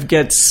kind of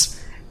gets,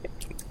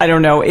 I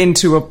don't know,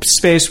 into a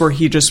space where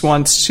he just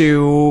wants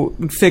to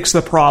fix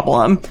the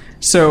problem.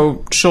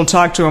 So she'll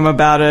talk to him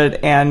about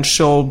it, and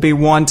she'll be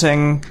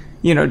wanting,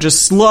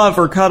 just love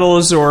or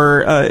cuddles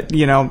or,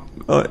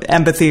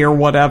 empathy or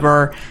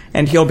whatever.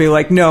 And he'll be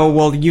like, no,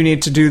 well, you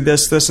need to do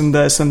this, this, and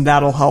this, and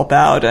that'll help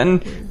out.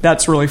 And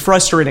that's really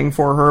frustrating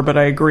for her. But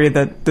I agree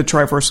that the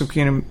Triforce of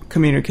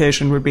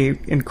communication would be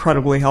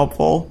incredibly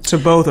helpful to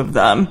both of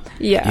them.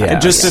 Yeah.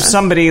 If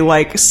somebody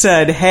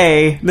said,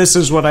 hey, this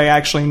is what I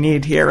actually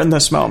need here in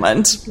this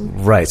moment.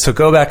 Right. So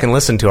go back and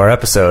listen to our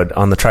episode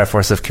on the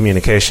Triforce of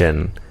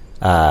communication.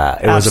 It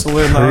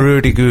Absolutely. Was a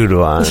pretty good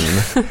one.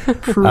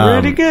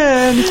 Pretty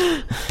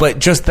good. But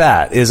just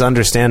that is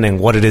understanding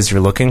what it is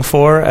you're looking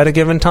for at a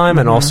given time,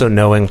 and also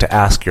knowing to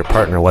ask your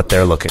partner what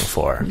they're looking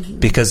for.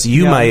 Because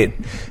you might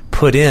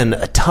put in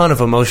a ton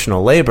of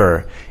emotional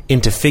labor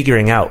into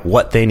figuring out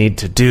what they need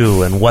to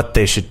do and what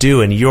they should do,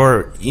 and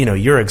you're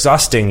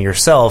exhausting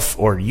yourself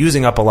or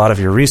using up a lot of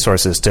your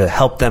resources to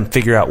help them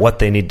figure out what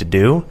they need to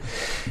do.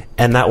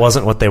 And that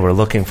wasn't what they were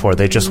looking for.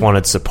 They just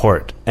wanted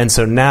support. And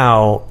so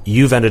now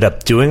you've ended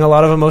up doing a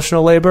lot of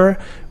emotional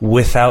labor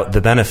without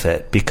the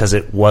benefit because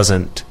it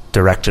wasn't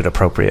directed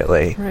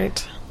appropriately.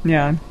 Right.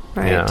 Yeah.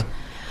 Right.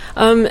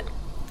 Yeah.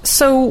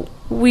 So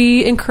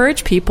we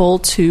encourage people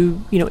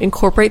to,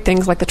 incorporate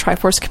things like the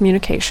Triforce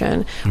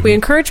communication. Mm-hmm. We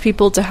encourage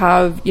people to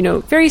have,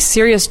 very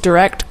serious,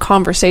 direct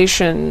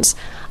conversations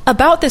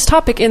about this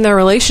topic in their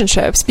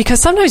relationships, because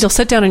sometimes you'll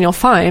sit down and you'll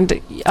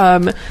find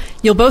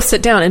you'll both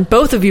sit down and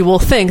both of you will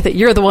think that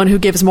you're the one who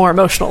gives more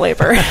emotional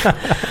labor.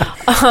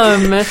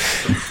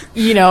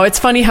 It's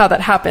funny how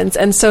that happens.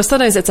 And so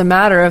sometimes it's a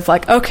matter of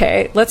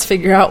okay, let's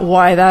figure out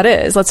why that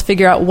is. Let's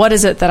figure out what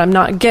is it that I'm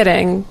not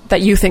getting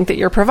that you think that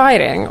you're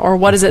providing, or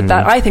what is it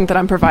that I think that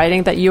I'm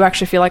providing that you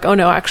actually feel like, oh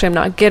no, actually I'm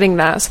not getting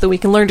that, so that we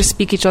can learn to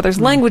speak each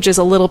other's languages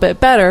a little bit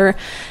better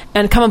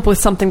and come up with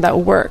something that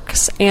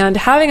works. And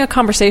having a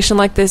conversation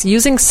like this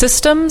using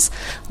systems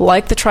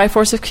like the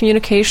Triforce of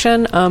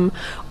communication,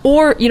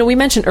 or, we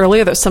mentioned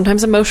earlier that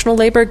sometimes emotional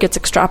labor gets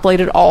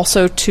extrapolated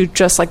also to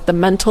just the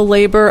mental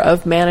labor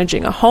of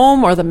managing a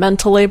home, or the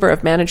mental labor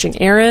of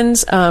managing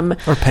errands.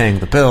 Or paying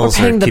the bills,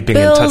 or keeping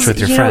in touch with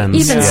your friends.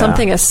 Even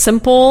something as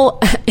simple,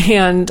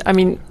 and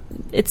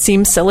it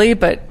seems silly,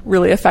 but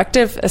really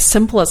effective, as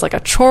simple as a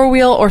chore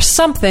wheel or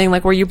something,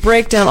 where you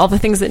break down all the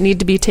things that need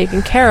to be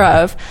taken care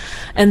of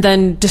and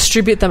then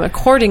distribute them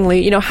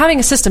accordingly. Having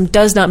a system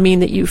does not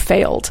mean that you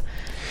failed.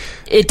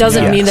 It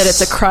doesn't mean that it's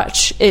a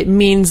crutch. It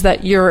means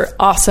that you're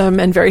awesome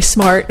and very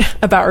smart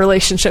about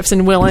relationships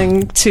and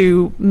willing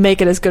to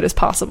make it as good as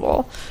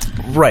possible.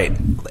 Right.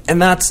 And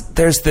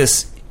there's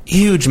this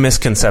huge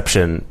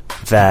misconception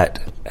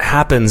that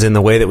happens in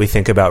the way that we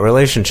think about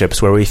relationships,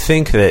 where we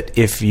think that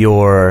if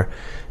you're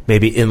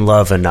maybe in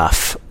love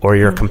enough, or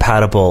you're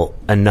compatible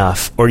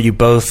enough, or you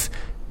both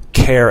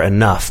care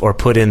enough or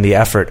put in the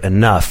effort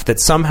enough, that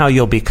somehow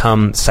you'll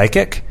become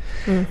psychic.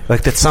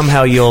 That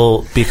somehow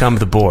you'll become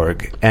the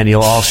Borg, and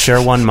you'll all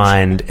share one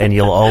mind, and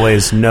you'll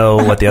always know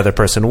what the other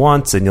person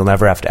wants, and you'll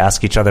never have to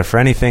ask each other for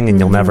anything, and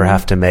you'll never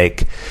have to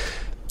make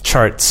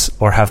charts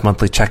or have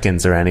monthly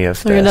check-ins or any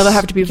of this. You'll never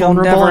have to be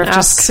vulnerable You'll never and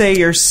just ask. say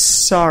you're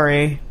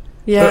sorry.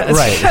 Yeah.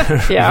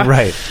 Right. Yeah.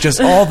 Right.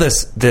 Just all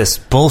this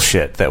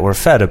bullshit that we're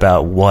fed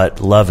about what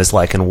love is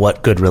like and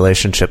what good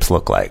relationships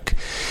look like.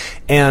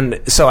 And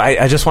so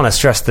I just want to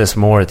stress this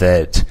more,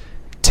 that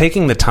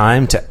taking the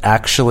time to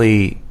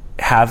actually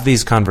have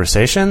these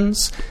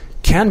conversations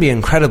can be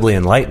incredibly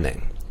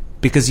enlightening,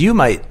 because you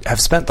might have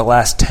spent the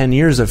last 10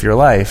 years of your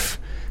life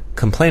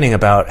complaining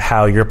about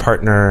how your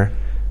partner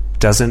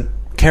doesn't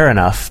care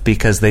enough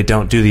because they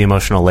don't do the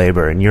emotional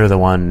labor and you're the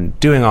one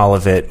doing all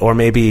of it. Or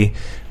maybe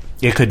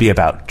it could be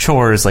about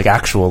chores,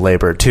 actual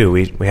labor too.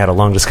 We had a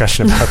long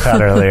discussion about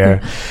that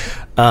earlier.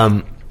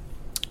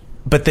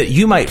 But that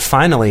you might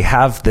finally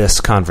have this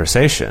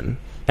conversation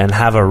and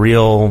have a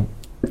real,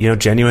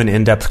 genuine,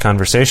 in-depth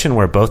conversation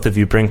where both of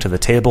you bring to the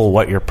table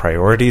what your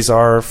priorities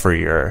are for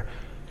your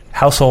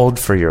household,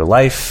 for your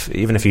life,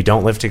 even if you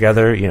don't live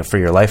together, for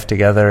your life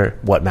together,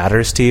 what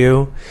matters to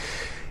you.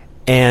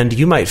 And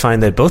you might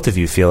find that both of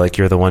you feel like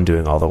you're the one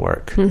doing all the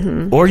work.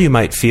 Mm-hmm. Or you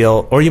might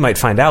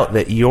find out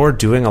that you're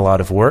doing a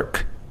lot of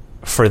work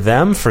for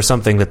them for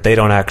something that they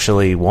don't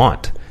actually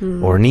want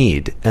or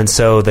need. And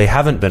so they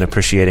haven't been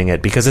appreciating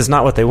it because it's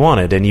not what they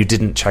wanted, and you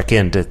didn't check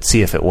in to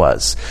see if it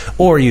was.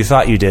 Or you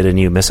thought you did and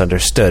you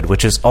misunderstood,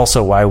 which is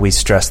also why we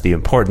stress the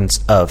importance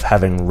of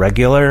having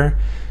regular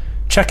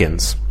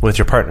check-ins with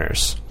your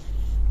partners.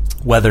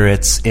 Whether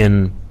it's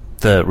in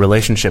the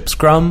relationship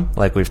scrum,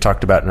 like we've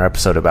talked about in our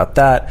episode about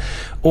that,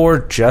 or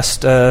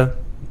just a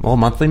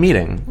monthly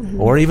meeting,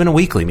 or even a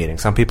weekly meeting.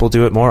 Some people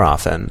do it more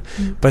often.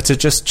 But to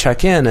just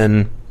check in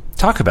and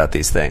talk about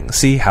these things.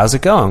 See, how's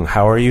it going?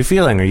 How are you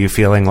feeling? Are you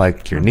feeling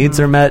like your needs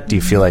are met? Do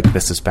you feel like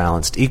this is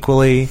balanced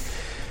equally?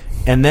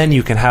 And then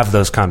you can have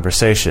those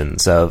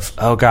conversations of,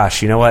 oh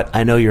gosh, you know what?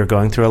 I know you're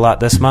going through a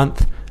lot this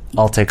month.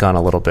 I'll take on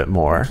a little bit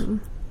more.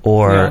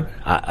 Or,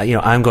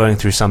 I'm going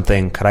through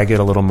something. Could I get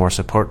a little more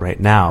support right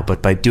now?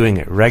 But by doing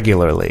it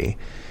regularly,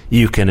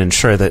 you can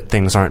ensure that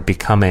things aren't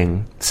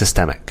becoming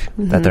systemic,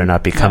 that they're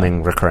not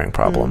becoming recurring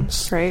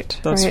problems. Right.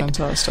 That's right.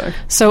 fantastic.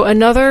 So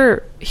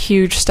another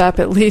huge step,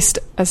 at least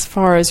as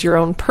far as your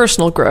own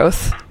personal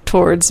growth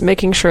towards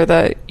making sure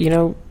that,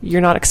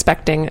 you're not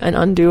expecting an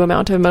undue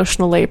amount of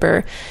emotional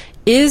labor,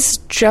 is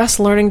just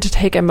learning to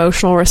take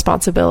emotional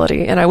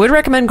responsibility. And I would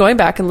recommend going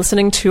back and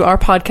listening to our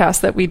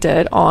podcast that we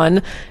did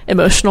on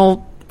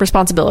emotional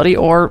responsibility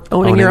or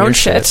owning your own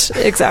shit.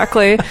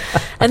 Exactly.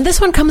 And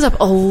this one comes up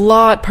a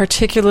lot,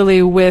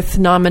 particularly with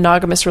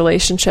non-monogamous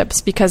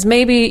relationships, because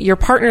maybe your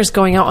partner's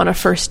going out on a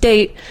first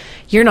date,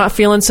 you're not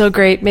feeling so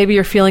great, maybe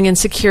you're feeling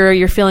insecure,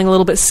 you're feeling a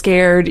little bit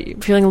scared, you're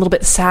feeling a little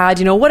bit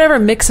sad, whatever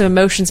mix of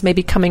emotions may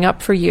be coming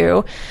up for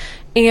you.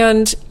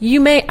 And you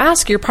may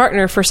ask your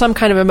partner for some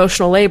kind of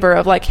emotional labor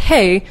of like,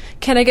 hey,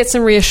 can I get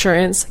some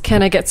reassurance?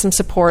 Can I get some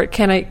support?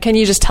 Can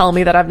you just tell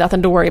me that I have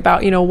nothing to worry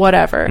about?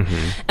 Whatever.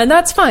 And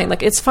that's fine.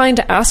 Like, it's fine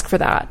to ask for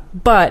that.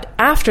 But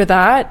after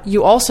that,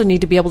 you also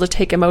need to be able to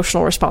take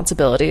emotional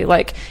responsibility.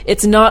 Like,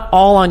 it's not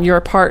all on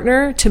your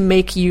partner to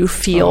make you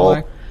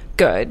feel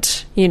good.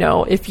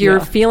 If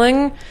you're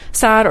feeling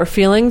sad or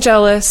feeling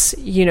jealous,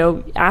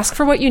 ask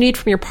for what you need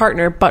from your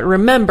partner, but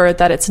remember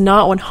that it's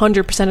not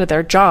 100% of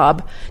their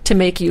job to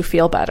make you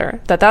feel better.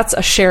 That's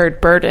a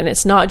shared burden.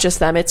 It's not just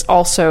them, it's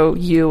also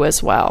you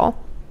as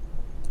well.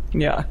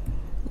 Yeah.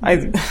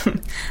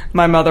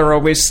 My mother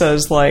always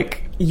says,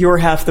 like, you're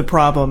half the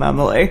problem,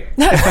 Emily.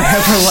 If I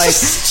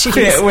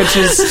ever which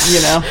is,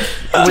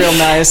 real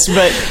nice.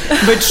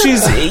 But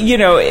she's,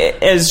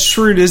 as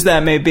shrewd as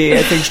that may be,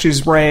 I think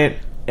she's right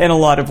in a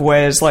lot of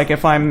ways. Like,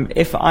 if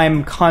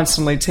I'm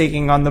constantly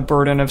taking on the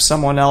burden of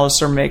someone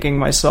else or making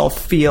myself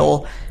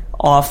feel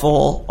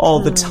awful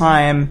all the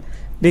time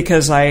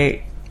because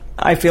I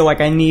feel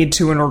like I need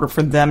to in order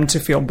for them to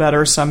feel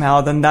better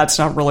somehow, then that's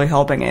not really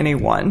helping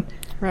anyone.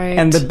 Right.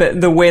 And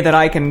the way that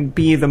I can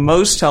be the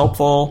most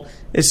helpful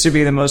is to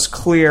be the most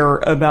clear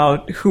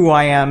about who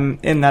I am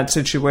in that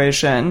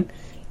situation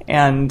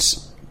and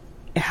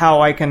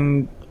how I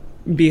can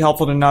be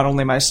helpful to not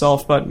only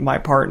myself but my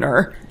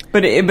partner.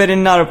 But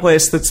in not a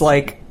place that's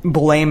like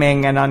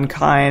blaming and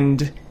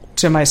unkind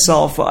to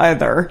myself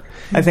either.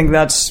 I think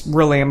that's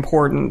really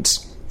important.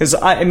 Because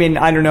I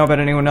don't know about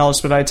anyone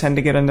else, but I tend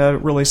to get into a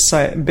really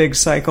big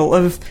cycle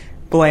of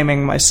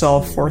blaming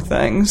myself for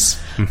things.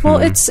 Well,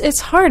 it's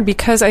hard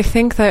because I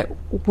think that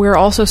we're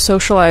also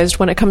socialized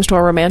when it comes to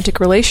our romantic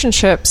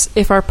relationships.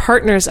 If our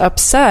partner's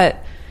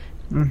upset,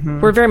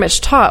 we're very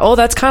much taught, oh,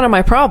 that's kind of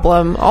my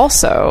problem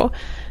also.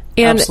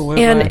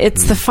 Absolutely. And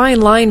it's the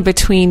fine line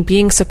between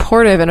being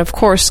supportive and, of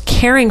course,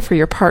 caring for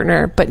your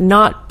partner, but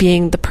not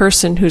being the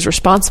person who's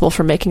responsible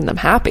for making them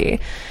happy.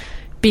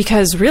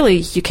 Because really,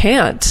 you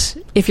can't.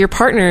 If your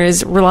partner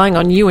is relying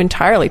on you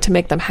entirely to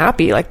make them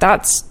happy,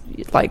 that's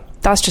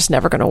just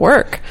never going to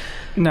work.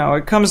 No,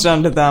 it comes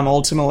down to them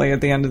ultimately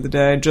at the end of the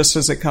day, just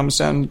as it comes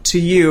down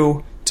to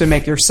you to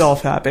make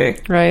yourself happy.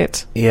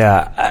 Right.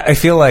 Yeah, I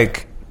feel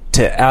like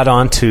to add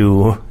on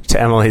to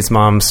Emily's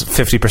mom's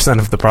 50%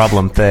 of the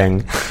problem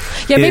thing.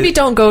 Yeah, maybe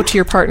don't go to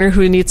your partner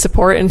who needs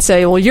support and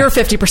say, well, you're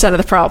 50% of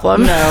the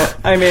problem. No,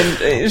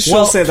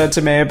 she'll say that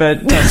to me,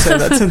 but don't say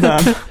that to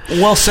them.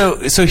 Well,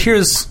 so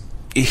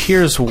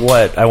here's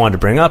what I wanted to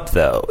bring up,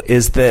 though,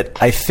 is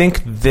that I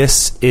think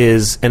this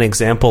is an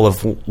example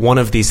of one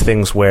of these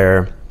things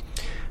where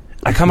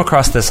I come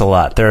across this a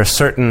lot. There are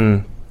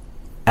certain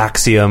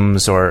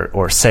axioms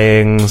or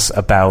sayings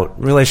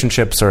about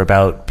relationships or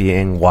about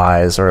being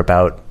wise or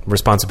about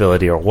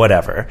responsibility or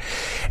whatever,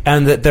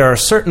 and that there are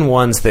certain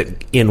ones that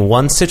in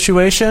one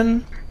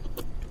situation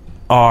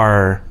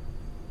are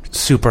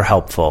super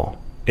helpful.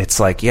 It's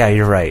like, yeah,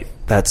 you're right.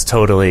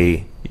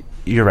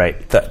 You're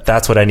right.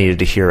 That's what I needed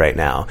to hear right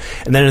now.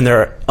 And then there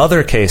are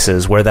other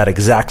cases where that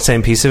exact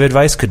same piece of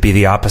advice could be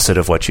the opposite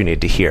of what you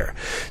need to hear.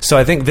 So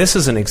I think this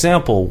is an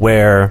example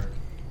where,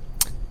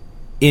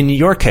 in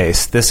your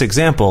case, this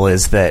example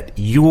is that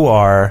you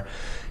are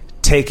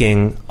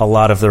taking a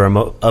lot of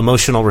the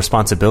emotional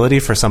responsibility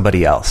for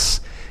somebody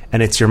else.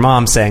 And it's your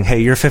mom saying, hey,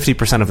 you're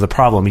 50% of the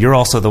problem. You're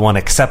also the one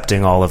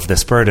accepting all of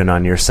this burden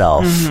on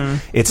yourself.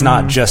 It's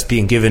not just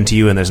being given to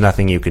you and there's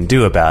nothing you can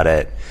do about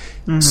it.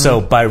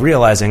 So by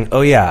realizing,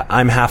 oh yeah,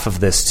 I'm half of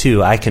this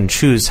too, I can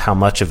choose how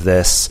much of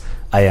this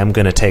I am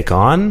going to take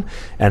on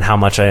and how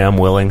much I am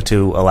willing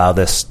to allow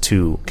this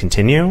to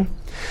continue.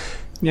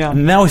 Yeah.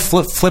 Now we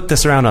flip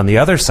this around on the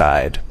other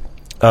side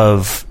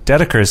of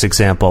Dedeker's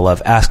example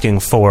of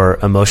asking for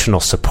emotional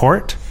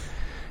support.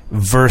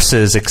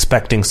 versus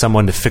expecting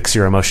someone to fix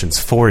your emotions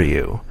for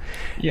you.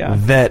 Yeah.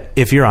 That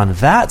if you're on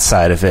that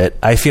side of it,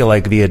 I feel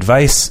like the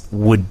advice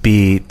would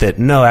be that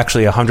no,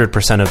 actually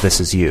 100% of this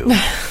is you.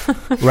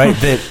 Right?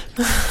 That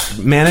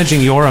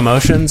managing your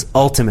emotions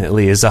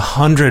ultimately is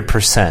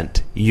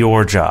 100%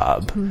 your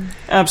job.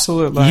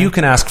 Absolutely. You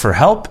can ask for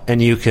help,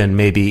 and you can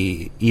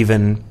maybe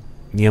even,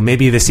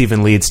 maybe this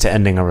even leads to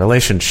ending a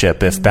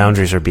relationship if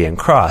boundaries are being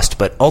crossed,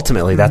 but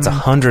ultimately that's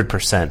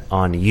 100%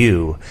 on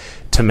you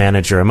to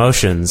manage your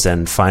emotions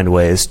and find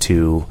ways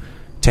to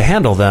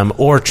handle them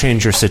or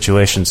change your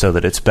situation so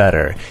that it's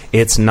better.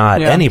 It's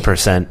not any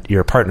percent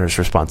your partner's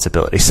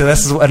responsibility. So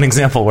this is an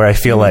example where I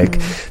feel like,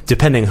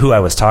 depending who I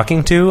was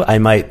talking to, I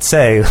might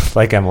say,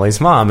 like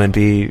Emily's mom, and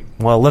be,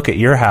 well, look at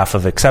your half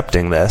of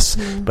accepting this.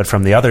 But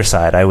from the other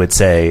side, I would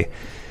say,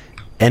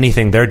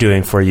 anything they're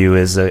doing for you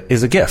is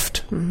a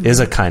gift, is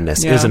a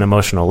kindness, is an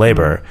emotional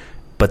labor.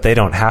 But they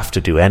don't have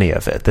to do any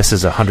of it. This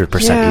is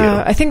 100%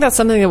 you. I think that's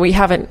something that we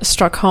haven't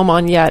struck home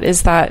on yet,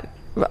 is that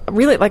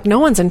really, like, no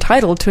one's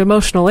entitled to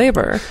emotional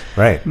labor.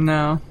 Right.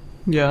 No.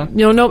 Yeah.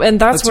 No, and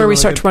that's where we really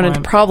start to run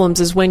into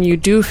problems, is when you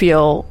do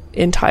feel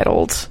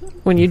entitled,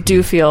 when you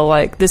do feel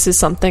like this is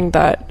something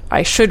that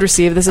I should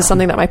receive, this is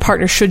something that my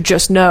partner should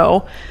just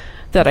know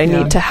that I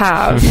need to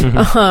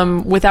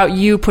have, without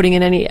you putting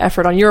in any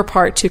effort on your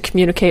part to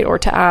communicate or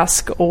to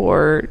ask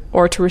or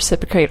to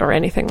reciprocate or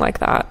anything like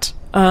that.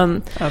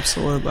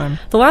 Absolutely.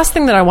 The last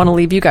thing that I want to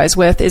leave you guys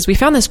with is we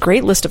found this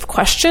great list of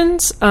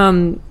questions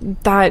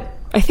that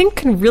I think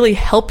can really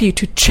help you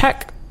to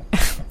check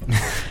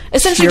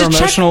essentially your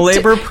emotional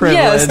labor privilege.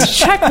 Yes,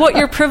 check what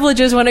your privilege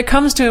is when it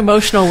comes to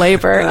emotional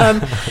labor.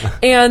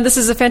 And this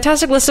is a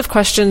fantastic list of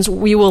questions.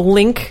 We will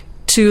link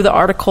to the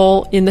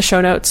article in the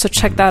show notes, so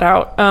check that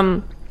out.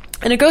 And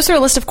it goes through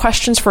a list of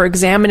questions for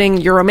examining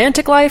your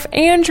romantic life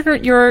and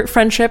your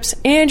friendships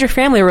and your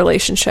family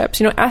relationships.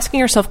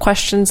 Asking yourself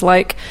questions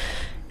like,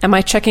 am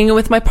I checking in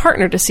with my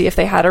partner to see if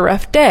they had a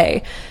rough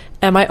day?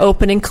 Am I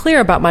open and clear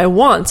about my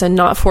wants and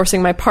not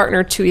forcing my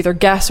partner to either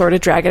guess or to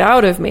drag it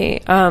out of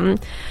me?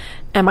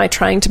 Am I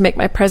trying to make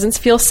my presence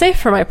feel safe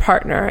for my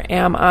partner?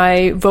 Am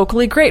I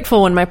vocally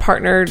grateful when my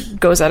partner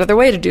goes out of their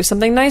way to do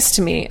something nice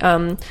to me?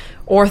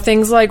 Or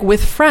things like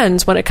with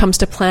friends, when it comes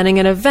to planning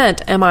an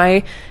event, am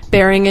I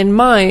bearing in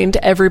mind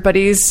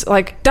everybody's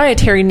like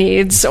dietary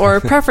needs or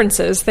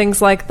preferences,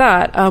 things like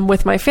that?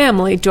 With my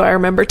family, do I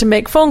remember to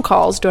make phone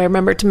calls? Do I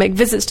remember to make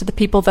visits to the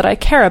people that I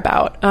care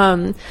about?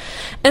 And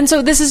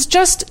so this is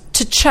just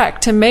to check,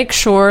 to make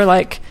sure,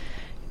 like,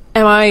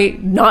 am I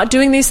not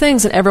doing these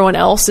things and everyone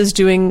else is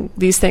doing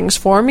these things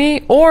for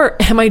me? Or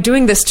am I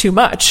doing this too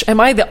much? Am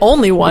I the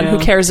only one who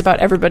cares about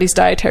everybody's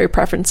dietary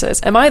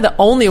preferences? Am I the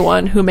only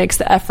one who makes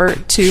the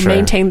effort to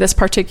maintain this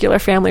particular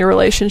family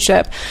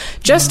relationship?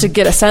 Just to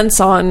get a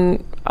sense on,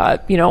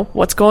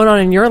 what's going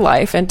on in your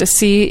life and to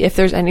see if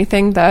there's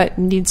anything that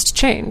needs to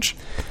change.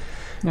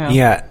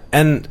 Yeah.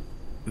 And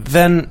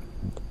then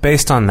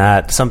based on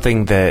that,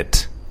 something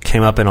that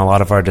came up in a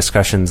lot of our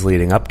discussions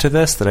leading up to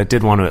this that I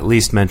did want to at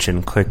least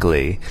mention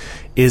quickly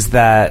is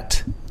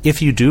that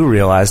if you do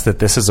realize that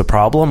this is a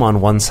problem on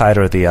one side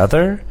or the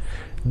other,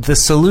 the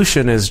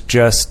solution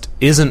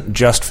isn't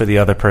just for the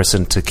other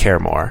person to care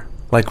more.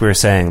 Like we were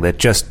saying, that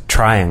just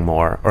trying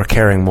more or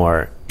caring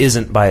more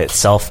isn't by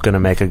itself going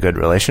to make a good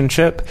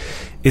relationship.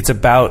 It's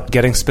about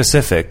getting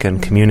specific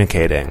and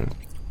communicating,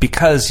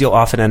 because you'll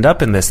often end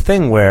up in this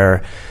thing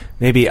where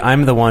maybe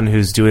I'm the one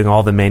who's doing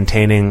all the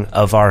maintaining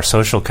of our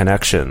social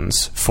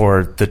connections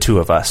for the two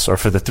of us or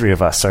for the three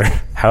of us or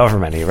however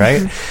many,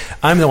 right?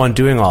 I'm the one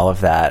doing all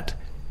of that.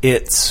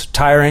 It's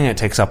tiring. It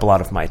takes up a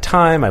lot of my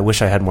time. I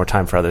wish I had more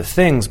time for other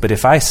things. But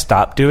if I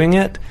stopped doing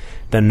it,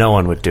 then no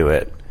one would do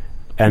it.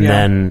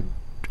 And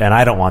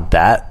I don't want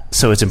that.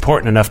 So it's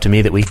important enough to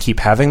me that we keep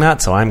having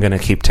that. So I'm going to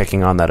keep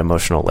taking on that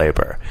emotional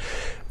labor.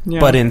 Yeah.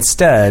 But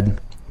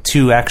instead,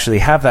 to actually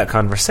have that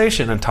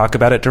conversation and talk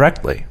about it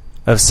directly.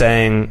 Of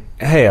saying,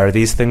 hey, are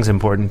these things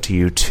important to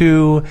you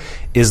too?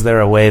 Is there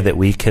a way that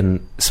we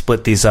can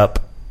split these up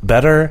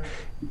better?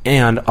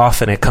 And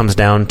often it comes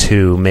down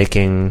to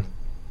making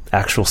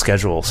actual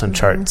schedules and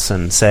charts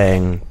and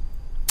saying,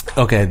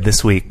 okay,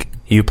 this week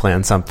you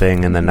plan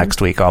something and then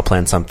next week I'll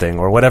plan something,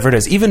 or whatever it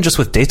is, even just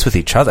with dates with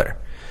each other.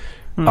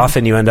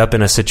 Often you end up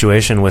in a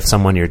situation with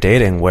someone you're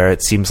dating where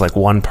it seems like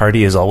one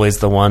party is always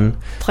the one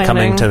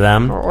coming to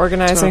them. Or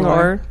organizing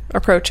or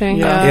approaching.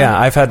 Yeah,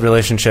 I've had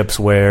relationships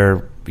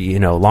where,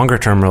 longer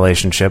term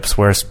relationships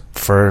where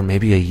for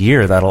maybe a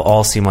year that'll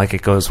all seem like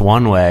it goes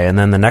one way, and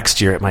then the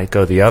next year it might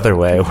go the other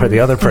way, where the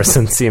other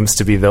person seems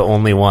to be the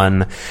only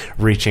one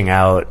reaching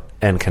out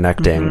and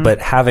connecting. But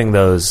having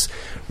those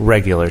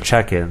regular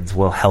check-ins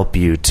will help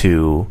you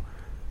to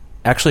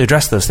actually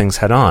address those things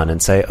head on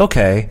and say,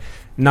 okay,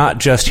 not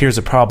just here's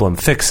a problem,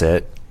 fix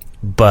it,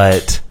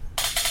 but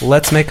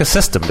let's make a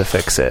system to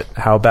fix it.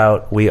 How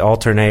about we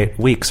alternate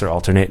weeks or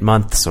alternate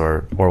months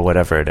or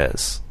whatever it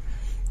is?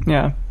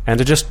 Yeah. And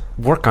to just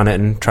work on it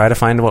and try to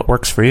find what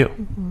works for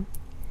you.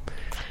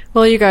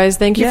 Well, you guys,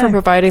 thank you for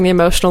providing the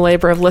emotional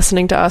labor of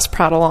listening to us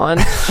prattle on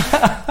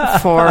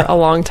for a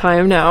long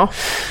time now.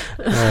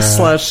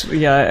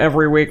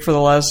 Every week for the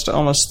last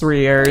almost 3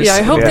 years. Yeah,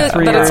 I hope that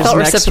it's felt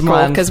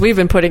reciprocal, because we've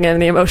been putting in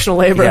the emotional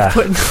labor of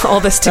putting all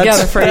this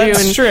together for you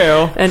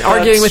and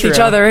arguing with each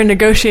other and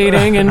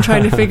negotiating and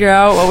trying to figure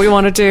out what we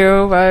want to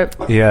do.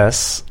 But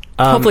yes,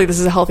 hopefully this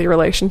is a healthy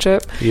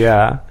relationship.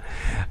 Yeah.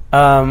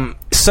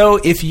 So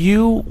if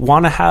you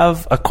want to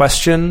have a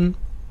question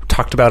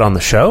talked about on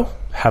the show,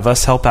 have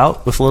us help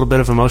out with a little bit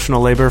of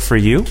emotional labor for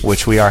you,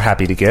 which we are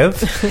happy to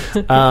give,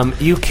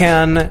 you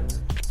can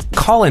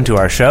call into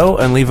our show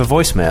and leave a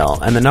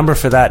voicemail, and the number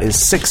for that is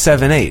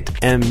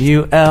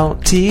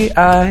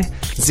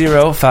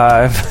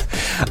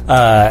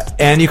 678-MULTI-05.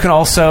 And you can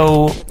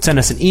also send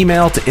us an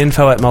email to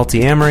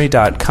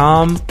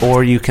info@multiamory.com,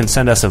 or you can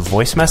send us a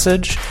voice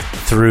message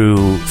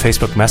through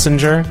Facebook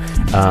Messenger,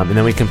 and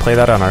then we can play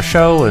that on our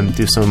show and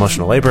do some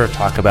emotional labor,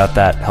 talk about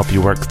that, help you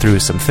work through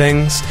some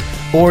things.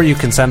 Or you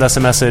can send us a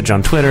message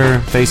on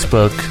Twitter,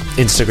 Facebook,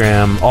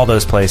 Instagram, all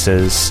those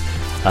places.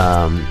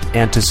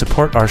 And to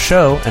support our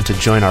show and to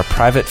join our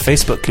private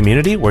Facebook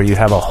community where you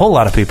have a whole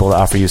lot of people to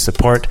offer you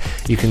support,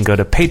 you can go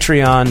to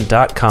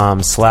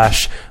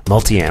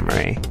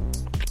patreon.com/multiamory.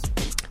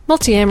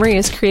 Multiamory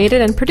is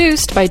created and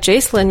produced by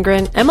Jace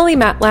Lindgren, Emily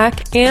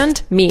Matlack,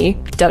 and me,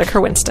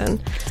 Dedeker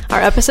Winston. Our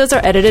episodes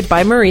are edited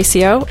by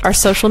Mauricio. Our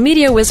social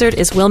media wizard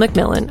is Will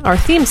McMillan. Our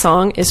theme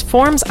song is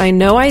Forms I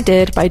Know I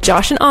Did by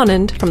Josh and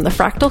Anand from the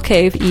Fractal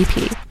Cave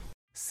EP.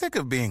 Sick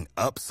of being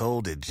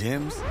upsold at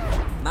gyms?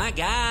 My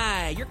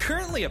guy, you're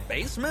currently a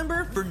base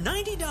member? For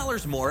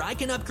 $90 more, I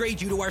can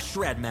upgrade you to our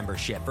Shred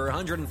membership. For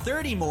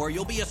 $130 more,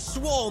 you'll be a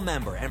Swole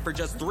member. And for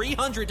just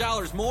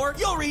 $300 more,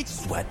 you'll reach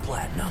Sweat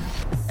Platinum.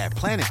 At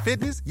Planet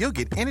Fitness, you'll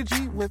get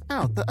energy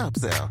without the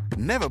upsell.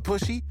 Never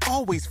pushy,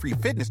 always free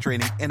fitness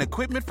training and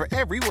equipment for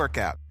every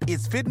workout.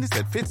 It's fitness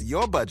that fits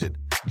your budget.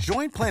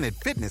 Join Planet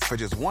Fitness for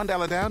just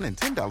 $1 down and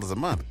 $10 a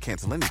month.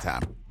 Cancel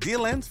anytime.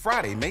 Deal ends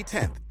Friday, May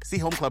 10th. See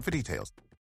Home Club for details.